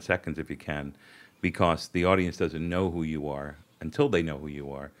first 10 seconds if you can. Because the audience doesn't know who you are until they know who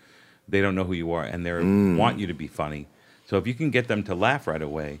you are. They don't know who you are, and they want you to be funny. So if you can get them to laugh right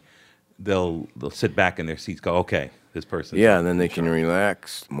away, they'll sit back in their seats, go, okay, this person. Yeah, and then they can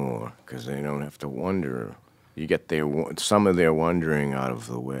relax more because they don't have to wonder. You get some of their wondering out of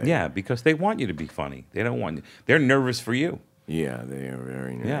the way. Yeah, because they want you to be funny. They don't want you. They're nervous for you. Yeah, they are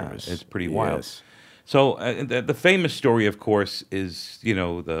very nervous. Yeah, it's pretty wild. Yes. So the famous story, of course, is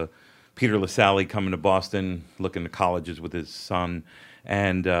the Peter LaSalle coming to Boston, looking at colleges with his son,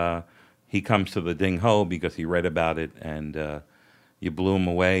 and he comes to the Ding Ho because he read about it, and you blew him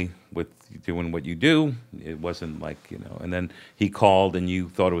away with doing what you do. It wasn't like, and then he called and you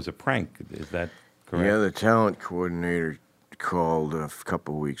thought it was a prank. Is that correct? Yeah, the talent coordinator called a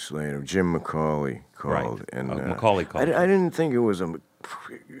couple weeks later. Jim McCauley called. Right. And McCauley called. I didn't think it was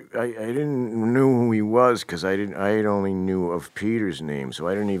I didn't know who he was because I only knew of Peter's name, so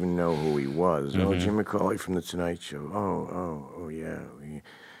I didn't even know who he was. Oh, Jim McCauley from the Tonight Show. Oh, yeah.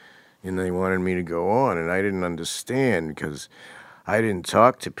 And they wanted me to go on, and I didn't understand because I didn't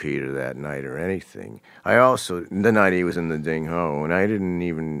talk to Peter that night or anything. I also, the night he was in the Ding Ho, and I didn't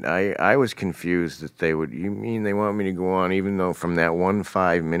even, I was confused that you mean they want me to go on even though from that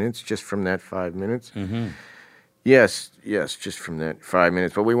 5 minutes, just from that 5 minutes? Mm-hmm. Yes, just from that 5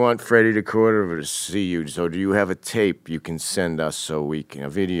 minutes. But we want Freddie the Cordova to see you. So do you have a tape you can send us a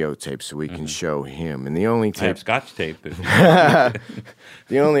videotape so we can show him? And the only tape... I have Scotch tape. The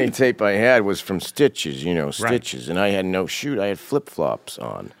only tape I had was from Stitches, Stitches. Right. And I had no shoot. I had flip-flops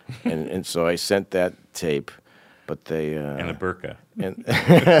on. and so I sent that tape, but they... and a burqa. And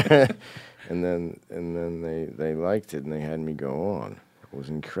then they liked it and they had me go on. It was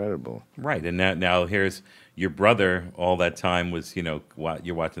incredible. Right, and now here's your brother. All that time was, you're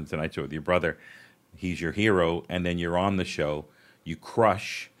watching the Tonight Show with your brother. He's your hero, and then you're on the show. You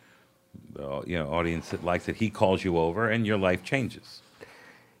crush. The audience that likes it. He calls you over, and your life changes.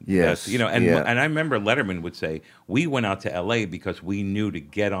 Yes, and I remember Letterman would say, we went out to L.A. because we knew to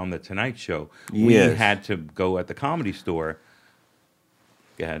get on the Tonight Show, we had to go at the Comedy Store.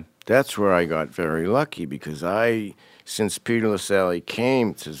 Go ahead. That's where I got very lucky because since Peter LaSalle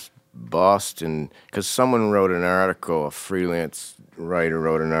came to Boston, because someone wrote an article, a freelance writer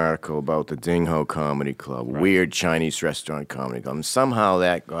wrote an article about the Ding Ho Comedy Club, weird Chinese restaurant comedy club. And somehow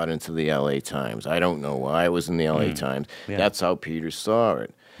that got into the L.A. Times. I don't know why it was in the L.A. Times. Yeah. That's how Peter saw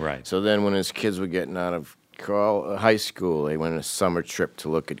it. Right. So then when his kids were getting out of high school, they went on a summer trip to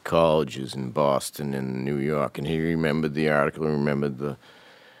look at colleges in Boston and New York, and he remembered the article, remembered the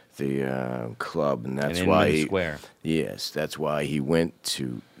club, and that's in why Inman Square. Yes, that's why he went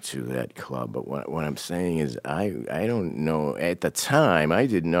to that club. But what I'm saying is, I don't know. At the time, I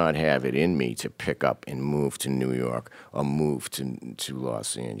did not have it in me to pick up and move to New York or move to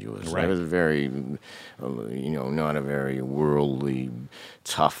Los Angeles. Right. I was very, not a very worldly,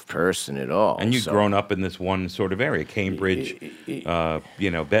 tough person at all. And you'd grown up in this one sort of area, Cambridge,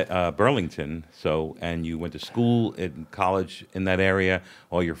 Burlington. So, and you went to school and college in that area.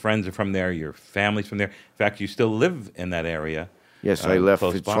 All your friends are from there. Your family's from there. In fact, you still live in that area. Yes, I left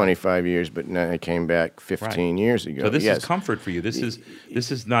for close by. 25 years, but now I came back 15 years ago. So this yes. is comfort for you. This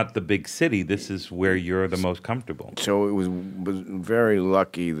is not the big city. This is where you're the most comfortable. So it was very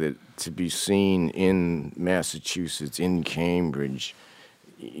lucky to be seen in Massachusetts, in Cambridge.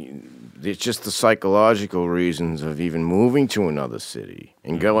 It's just the psychological reasons of even moving to another city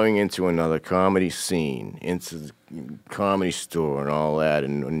and going into another comedy scene, into the Comedy Store and all that,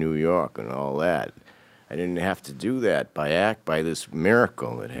 in New York and all that. I didn't have to do that by this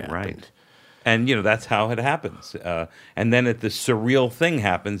miracle that happened. Right. And, that's how it happens. And then the surreal thing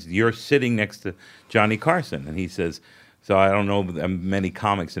happens. You're sitting next to Johnny Carson, and he says, so I don't know many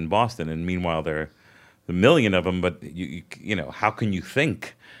comics in Boston, and meanwhile there are a million of them, but, how can you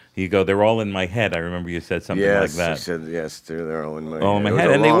think? You go, they're all in my head. I remember you said something like that. Yes, I said, yes, they're all in my head. All in my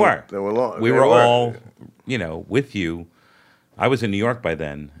head, and they were. They were long. We were all, with you. I was in New York by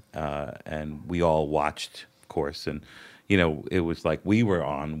then, and we all watched, of course, and it was like we were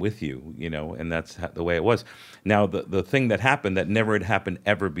on with you, and that's the way it was. Now, the thing that happened that never had happened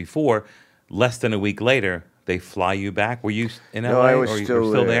ever before, less than a week later, they fly you back. Were you in LA? No, I was or still you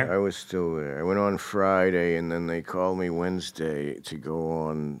were still there. I was still there. I went on Friday, and then they called me Wednesday to go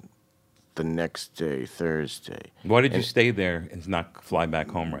on the next day, Thursday. Why did you stay there and not fly back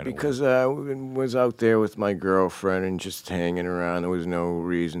home right away? Because I was out there with my girlfriend and just hanging around. There was no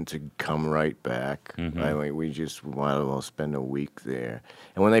reason to come right back. We just might as well spend a week there.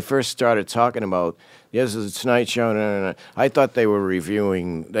 And when they first started talking about, yes, it's a Tonight Show, I thought they were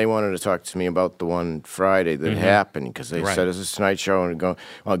reviewing, they wanted to talk to me about the one Friday that happened, because they said, it's a Tonight Show, and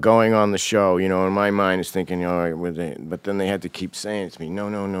going on the show, in my mind is thinking, all right, but then they had to keep saying it to me, no,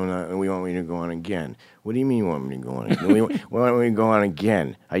 we want you to go on again. What do you mean you want me to go on again? We want me to go on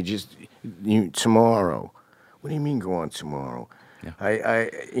again. Tomorrow. What do you mean go on tomorrow? Yeah.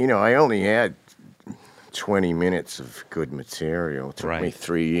 I only had 20 minutes of good material. It took me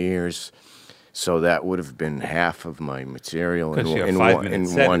 3 years. So that would have been half of my material in 5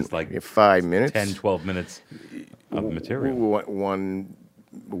 minutes. 5 minutes. 10, 12 minutes of material. 1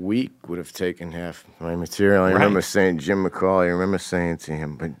 week would have taken half my material. I remember saying, Jim McCauley, I remember saying to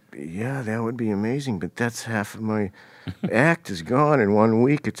him, but yeah, that would be amazing, but that's half of my act is gone in 1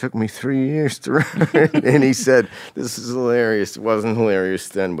 week. It took me 3 years to write. And he said, this is hilarious. It wasn't hilarious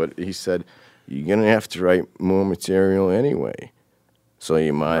then, but he said, you're going to have to write more material anyway. So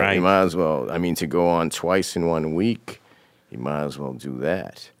you might as well, to go on twice in 1 week, you might as well do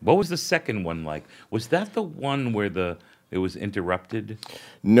that. What was the second one like? Was that the one where it was interrupted?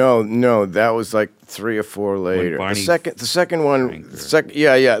 No, that was like 3 or 4 later. The second one,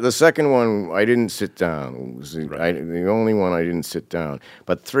 the second one, I didn't sit down. It was the only one I didn't sit down.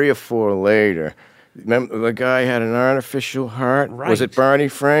 But 3 or 4 later, remember the guy had an artificial heart? Right. Was it Barney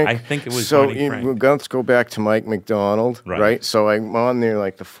Frank? I think it was Barney Frank. Let's go back to Mike McDonald, right? So I'm on there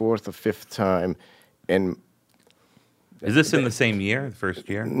like the 4th or 5th time, and... Is this in the same year, the first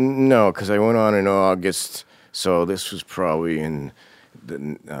year? No, because I went on in August... So this was probably in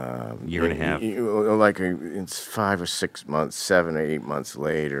the year and a half. It's 5 or 6 months, 7 or 8 months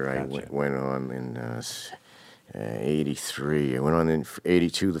later. Gotcha. I went on in 83. I went on in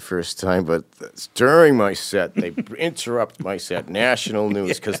 82 the first time, but during my set, they interrupt my set. National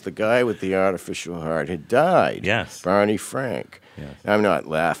news, because the guy with the artificial heart had died. Yes, Barney Frank. Yes. I'm not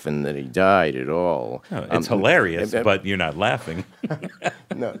laughing that he died at all. No, it's hilarious, but you're not laughing.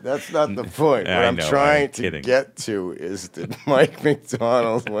 No, that's not the point. What I'm trying to get to is that Mike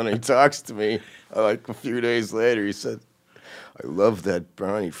McDonald, when he talks to me, like a few days later, he said, I love that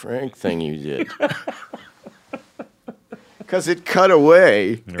Barney Frank thing you did. Because it cut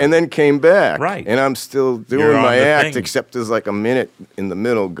away and then came back. Right. And I'm still doing my act, except there's like a minute in the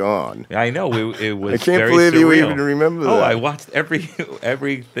middle gone. I know. It was I can't very believe surreal. you even remember that. Oh, I watched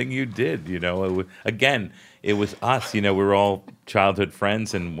everything you did, Again, it was us, we were all childhood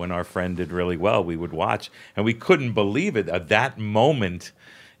friends, and when our friend did really well, we would watch. And we couldn't believe it at that moment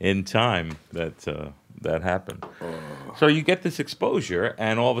in time that happened. Oh. So you get this exposure,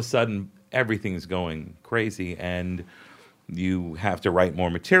 and all of a sudden, everything's going crazy, and... you have to write more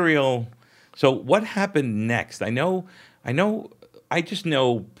material. So what happened next? I know I just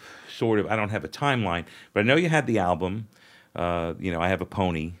know sort of. I don't have a timeline, but I know you had the album. I Have a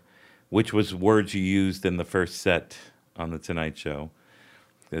Pony, which was words you used in the first set on the Tonight Show,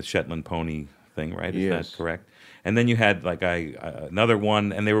 the Shetland pony thing, right? Is that correct? And then you had like another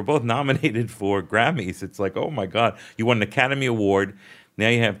one, and they were both nominated for Grammys. It's like, oh my God, you won an Academy Award. Now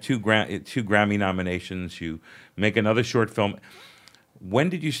you have two Grammy nominations. You make another short film. When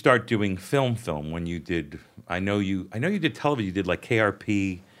did you start doing film? When you did? I know you did television. You did like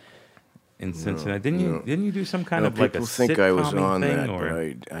KRP in Cincinnati. Didn't you do some kind of like a sitcom thing? People think I was on that,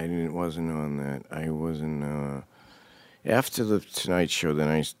 but I wasn't on that. I wasn't. After the Tonight Show, then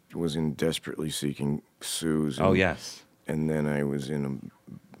I was in Desperately Seeking Susan. Oh yes. And then I was in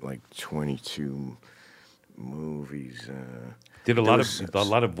like 22 movies. Did a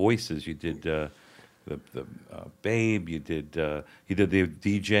lot of voices. You did the Babe. You did the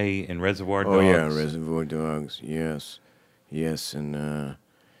DJ in Reservoir Dogs. Oh yeah, Reservoir Dogs. Yes, and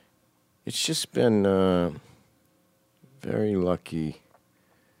it's just been very lucky.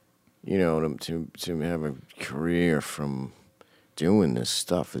 To have a career from doing this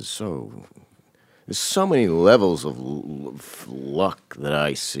stuff is there's so many levels of luck that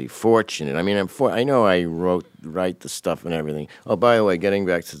I see. Fortunate. I mean, I know I write the stuff and everything. Oh, by the way, getting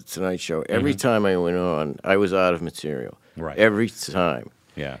back to the Tonight Show, every time I went on, I was out of material. Right. Every time.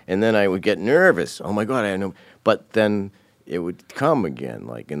 Yeah. And then I would get nervous. Oh my God, I know. But then it would come again,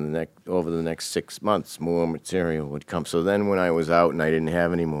 like over the next 6 months, more material would come. So then when I was out and I didn't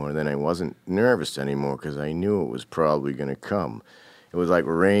have any more, then I wasn't nervous anymore because I knew it was probably going to come. It was like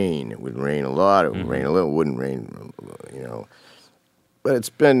rain. It would rain a lot. It would rain a little. It wouldn't rain, But it's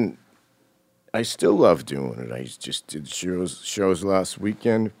been, I still love doing it. I just did shows last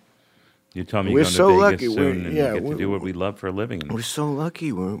weekend. You told me you're going to Vegas soon and get to do what we love for a living. We're so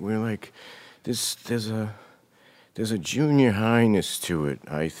lucky. We're like, there's a junior highness to it,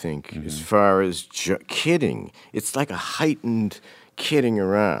 I think, as far as kidding. It's like a heightened kidding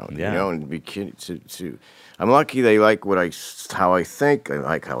around, and to be kidding. I'm lucky they like how I think. I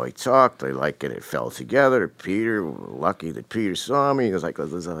like how I talk. They like it fell together. Peter, lucky that Peter saw me. There's like a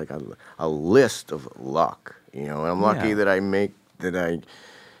list of luck, And I'm lucky that I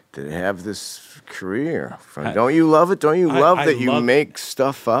have this career. Don't you love it? Don't you love that you make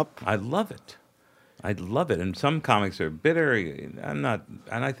stuff up? I love it. I love it. And some comics are bitter. I'm not,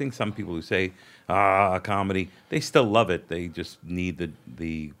 and I think some people who say, comedy, they still love it. They just need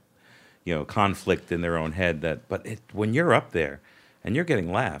the conflict in their own head. But when you're up there and you're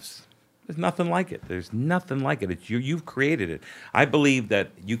getting laughs, there's nothing like it. There's nothing like it. It's you've created it. I believe that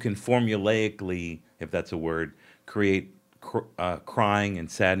you can formulaically, if that's a word, create crying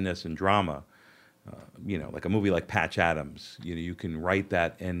and sadness and drama. Like a movie like Patch Adams, you can write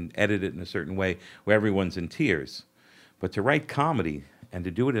that and edit it in a certain way where everyone's in tears. But to write comedy and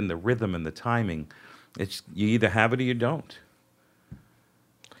to do it in the rhythm and the timing, you either have it or you don't.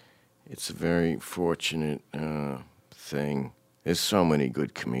 It's a very fortunate thing. There's so many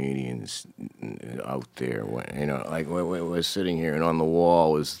good comedians out there. Like we're sitting here, and on the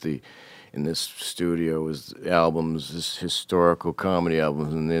wall in this studio is albums, this historical comedy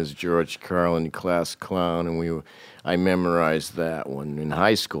albums, and there's George Carlin, Class Clown, and I memorized that one in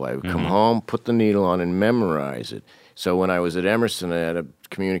high school. I would come home, put the needle on, and memorize it. So when I was at Emerson, I had a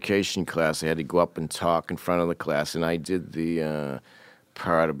communication class. I had to go up and talk in front of the class, and I did the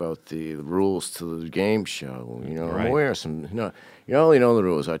part about the rules to the game show. Right. I'm aware of some. You only know the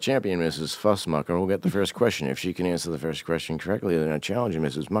rules. Our champion, Mrs. Fussmucker, will get the first question. If she can answer the first question correctly, then our challenger,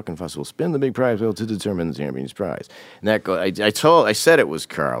 Mrs. Muckenfuss, will spin the big prize wheel to determine the champion's prize. And that I said it was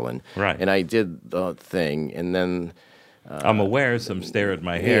Carlin, right? And I did the thing, and then. I'm aware some stare at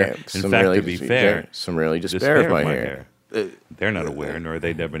my hair. In fact, really, to be fair, some really despair of my hair. They're not aware, nor are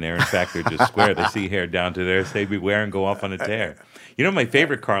they debonair. In fact, they're just square. They see hair down to there, say beware, and go off on a tear. My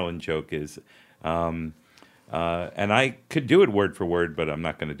favorite Carlin joke is, and I could do it word for word, but I'm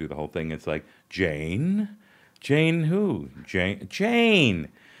not going to do the whole thing. It's like, Jane who? Jane.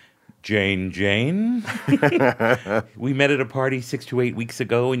 We met at a party 6 to 8 weeks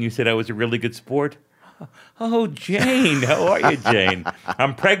ago, and you said I was a really good sport. Oh, Jane. How are you, Jane?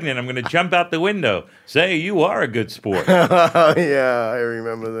 I'm pregnant. I'm going to jump out the window. Say, you are a good sport. Oh, yeah, I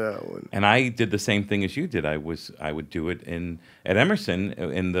remember that one. And I did the same thing as you did. I would do it at Emerson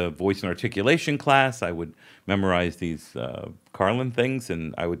in the voice and articulation class. I would memorize these Carlin things,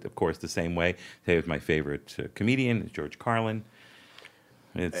 and I would, of course, the same way. Say, was my favorite comedian is George Carlin.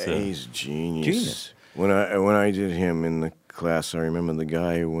 He's genius. When I did him in the class, I remember the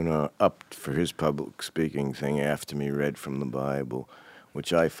guy who went up for his public speaking thing after me read from the Bible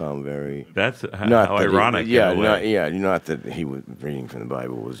which I found very. That's how ironic. Not that he was reading from the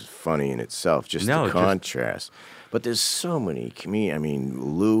Bible was funny in itself, just the contrast. But there's so many comedians. I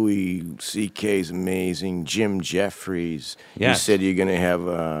mean, Louis C.K.'s amazing. Jim Jeffries. Yes. You said you're going to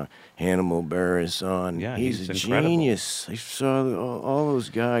have Hannibal Buress on. Yeah, he's a incredible. genius. I saw all those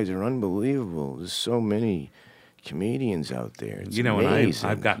guys are unbelievable. There's so many comedians out there. It's amazing.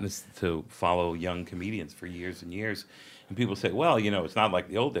 And I've gotten to follow young comedians for years and years, and people say, well, it's not like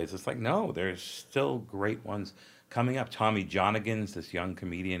the old days. It's like, no, there's still great ones coming up. Tommy Johnigan's this young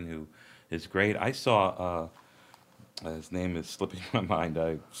comedian who is great. I saw, his name is slipping my mind.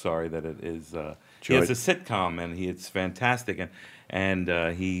 I'm sorry that it is. He has a sitcom, and it's fantastic,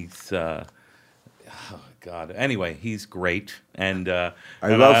 and he's. Oh God! Anyway, he's great, and I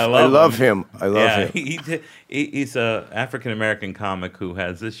love him. He's a African American comic who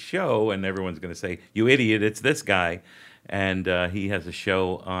has this show, and everyone's going to say, "You idiot! It's this guy," and he has a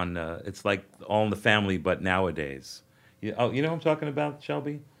show on. It's like All in the Family, but nowadays. You know what I'm talking about,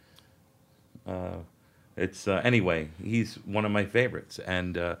 Shelby? Anyway. He's one of my favorites,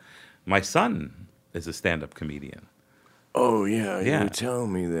 and my son is a stand-up comedian. Oh, yeah, you were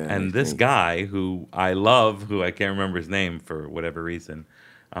telling me that. And this guy, who I love, who I can't remember his name for whatever reason,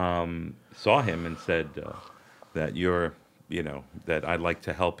 saw him and said that that I'd like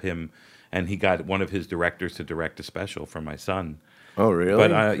to help him. And he got one of his directors to direct a special for my son. Oh, really?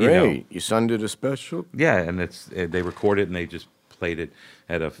 But, Great. Your son did a special? Yeah, and they recorded it, and they just played it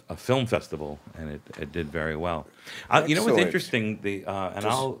at a film festival, and it did very well. You know what's interesting?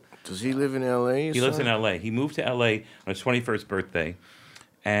 Does he live in L.A.? He lives in L.A. He moved to L.A. on his 21st birthday,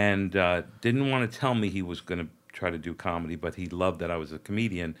 and didn't want to tell me he was going to try to do comedy, but he loved that I was a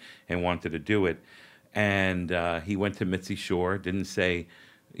comedian and wanted to do it. And he went to Mitzi Shore. Didn't say,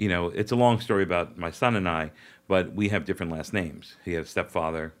 it's a long story about my son and I, but we have different last names. He had a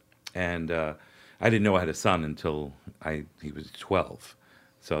stepfather, and I didn't know I had a son until he was 12.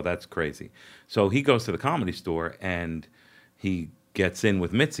 So that's crazy. So he goes to the Comedy Store, and he gets in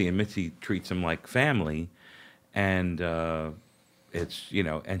with Mitzi, and Mitzi treats him like family, and and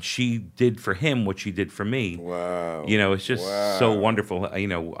she did for him what she did for me. Wow. It's just so wonderful.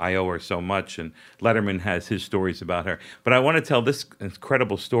 I owe her so much, and Letterman has his stories about her. But I want to tell this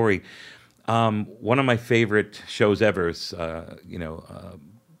incredible story. One of my favorite shows ever is,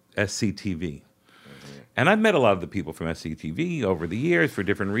 SCTV. And I've met a lot of the people from SCTV over the years for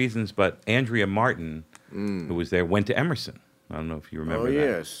different reasons, but Andrea Martin, who was there, went to Emerson. I don't know if you remember that.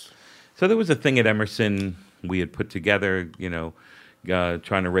 Oh, yes. So there was a thing at Emerson we had put together,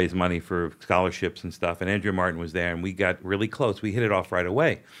 trying to raise money for scholarships and stuff. And Andrea Martin was there, and we got really close. We hit it off right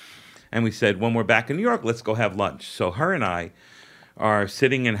away. And we said, when we're back in New York, let's go have lunch. So her and I are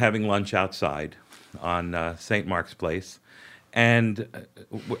sitting and having lunch outside on St. Mark's Place. And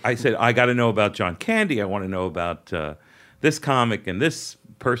I said, I got to know about John Candy. I want to know about this comic and this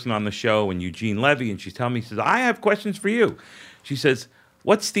person on the show and Eugene Levy. And she's telling me, she says, I have questions for you. She says,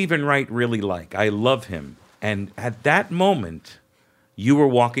 what's Stephen Wright really like? I love him. And at that moment, you were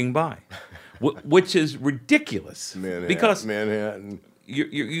walking by, which is ridiculous. Manhattan.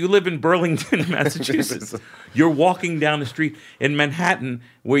 You live in Burlington, Massachusetts. You're walking down the street in Manhattan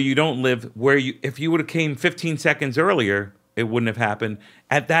where you don't live, if you would have came 15 seconds earlier, it wouldn't have happened.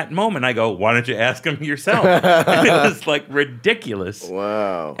 At that moment, I go, why don't you ask him yourself? And it was like ridiculous.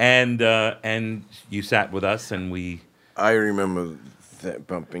 Wow. And you sat with us, and I remember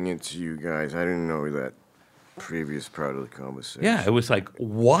bumping into you guys. I didn't know that previous part of the conversation. Yeah, it was like,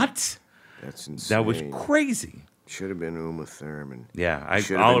 what? That's insane. That was crazy. Should have been Uma Thurman. Yeah,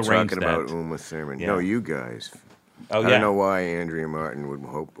 I'll arrange talking that. about Uma Thurman. Yeah. No, you guys. Oh, I don't know why Andrea Martin would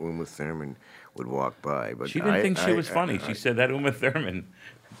hope Uma Thurman would walk by, but she didn't think she was funny. She said that Uma Thurman,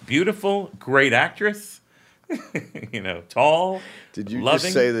 beautiful, great actress, tall. Did you loving.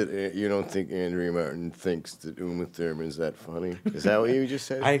 Just say that you don't think Andrea Martin thinks that Uma Thurman is that funny? Is that what you just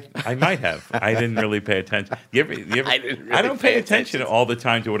said? I might have. I didn't really pay attention. You ever, I don't pay attention all the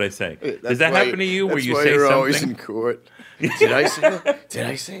time to what I say. Does that happen to you where you say you're something? Always in court. Did I say that? Did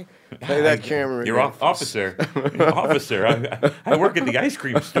I say? Play that camera. You're officer. Officer. I work at the ice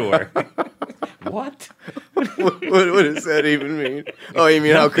cream store. What? What does that even mean? Oh, you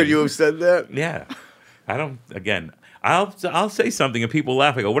mean how could you have said that? Yeah. I don't. Again, I'll say something and people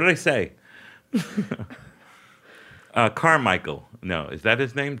laugh. I go, what did I say? Carmichael. No, is that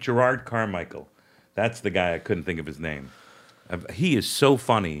his name? Gerard Carmichael. That's the guy. I couldn't think of his name. He is so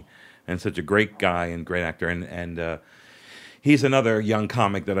funny and such a great guy and great actor. And he's another young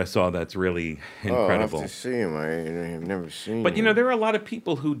comic that I saw that's really incredible. I have to see him. I have never seen him. But, there are a lot of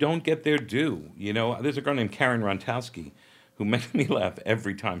people who don't get their due. There's a girl named Karen Rontowski who makes me laugh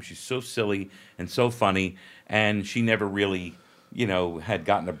every time. She's so silly and so funny, and she never really, had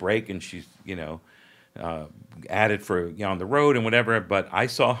gotten a break, and she's, added for on the road and whatever. But I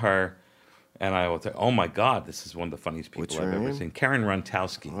saw her, and I was like, oh my God, this is one of the funniest people I've ever seen. Karen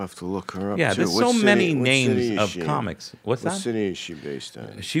Runtowski. I'll have to look her up. Yeah, too. there's so many names of comics. What city is she based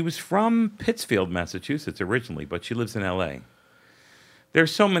on? She was from Pittsfield, Massachusetts originally, but she lives in L.A.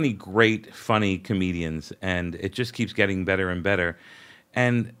 There's so many great, funny comedians, and it just keeps getting better and better.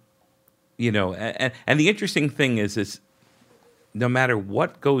 And, and the interesting thing is no matter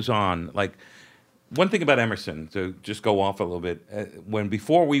what goes on, like, one thing about Emerson, to just go off a little bit,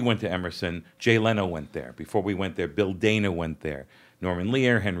 before we went to Emerson, Jay Leno went there. Before we went there, Bill Dana went there. Norman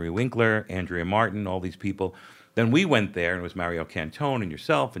Lear, Henry Winkler, Andrea Martin, all these people. Then we went there, and it was Mario Cantone and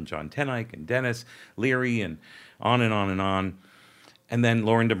yourself and John Tenike and Dennis Leary and on and on and on. And then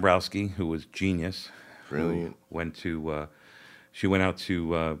Lauren Dombrowski, who was genius. Brilliant. She went out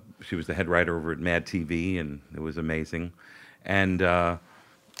to, she was the head writer over at Mad TV, and it was amazing. And then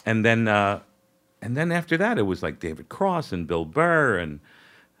after that, it was like David Cross and Bill Burr and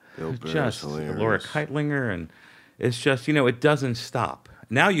just Laura Keitlinger. And it's just, it doesn't stop.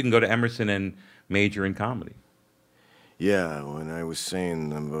 Now you can go to Emerson and major in comedy. Yeah, when I was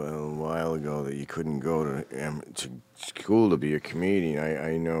saying a while ago that you couldn't go to school to be a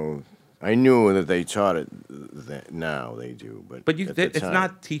comedian, I knew that they taught it. That now they do, but it's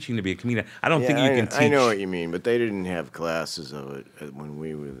not teaching to be a comedian. I don't think you can teach. I know what you mean, but they didn't have classes of it when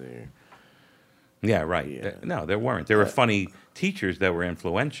we were there. Yeah, right. Yeah. No, there weren't. There were funny teachers that were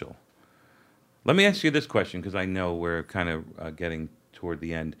influential. Let me ask you this question, because I know we're kind of getting toward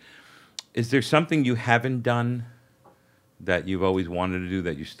the end. Is there something you haven't done that you've always wanted to do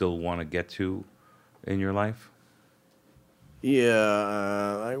that you still want to get to in your life?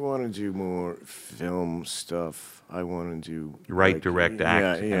 Yeah, I want to do more film stuff. I want to do write, direct,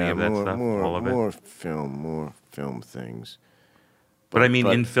 act, any of that stuff, all of it. More film things. But I mean,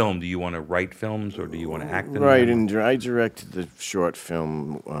 in film, do you want to write films or do you want to act in them? Right, and I directed the short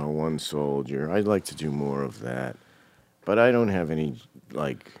film One Soldier. I'd like to do more of that, but I don't have any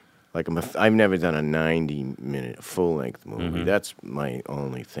I've never done a 90-minute full-length movie. Mm-hmm. That's my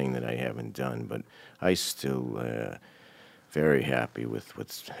only thing that I haven't done, but I still very happy with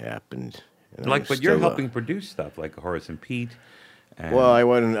what's happened. But you're helping produce stuff like Horace and Pete. Well, I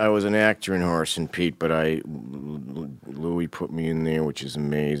was an actor in Horace and Pete, but Louis put me in there, which is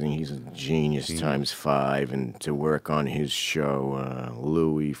amazing. He's a genius times 5, and to work on his show,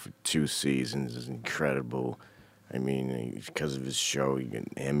 Louis, for 2 seasons is incredible. I mean, because of his show, he got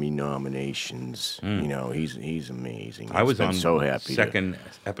Emmy nominations. He's amazing. I was on so the happy second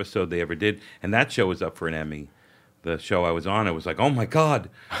episode they ever did, and that show was up for an Emmy. The show I was on, I was like, oh my God.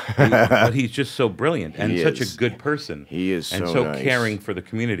 But he's just so brilliant and such a good person. He is and so nice. Caring for the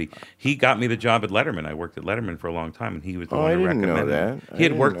community. He got me the job at Letterman. I worked at Letterman for a long time, and he was the one who recommended that. He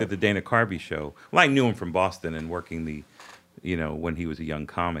had worked at the Dana Carvey show. Well, I knew him from Boston and working when he was a young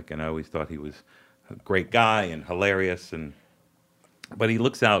comic, and I always thought he was a great guy and hilarious. But he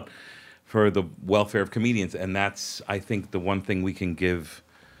looks out for the welfare of comedians, and that's, I think, the one thing we can give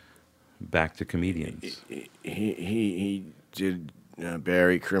back to comedians. He did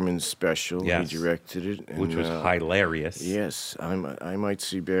Barry Crimmins' special. Yes. He directed it, which was hilarious. Yes, I might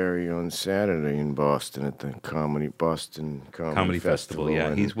see Barry on Saturday in Boston at the Boston Comedy Festival.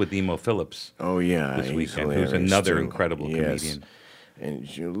 Yeah, he's with Emo Phillips. Oh yeah, this weekend, who's another incredible comedian. And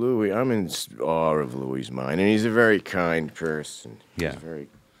Louis, I'm in awe of Louis' mind, and he's a very kind person. Yeah, he's very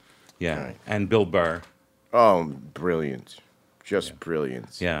kind. And Bill Burr. Oh, brilliant, just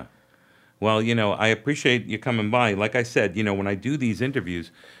brilliant. Yeah. Well, I appreciate you coming by. Like I said, when I do these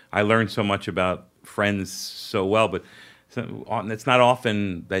interviews, I learn so much about friends so well, but it's not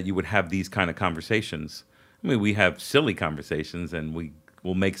often that you would have these kind of conversations. I mean, we have silly conversations, and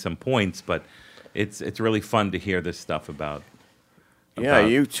we'll make some points, but it's really fun to hear this stuff about. Yeah,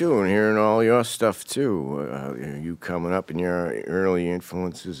 you too, and hearing all your stuff too. You coming up in your early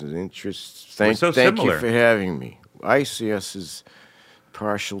influences and interests. Thank you for having me. I see us as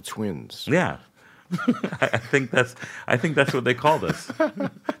partial twins. Yeah, I think that's what they called us.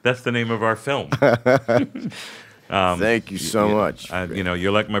 That's the name of our film. Thank you so much.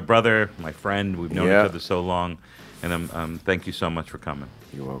 You're like my brother, my friend. We've known each other so long, and thank you so much for coming.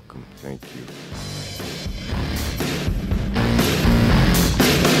 You're welcome. Thank you.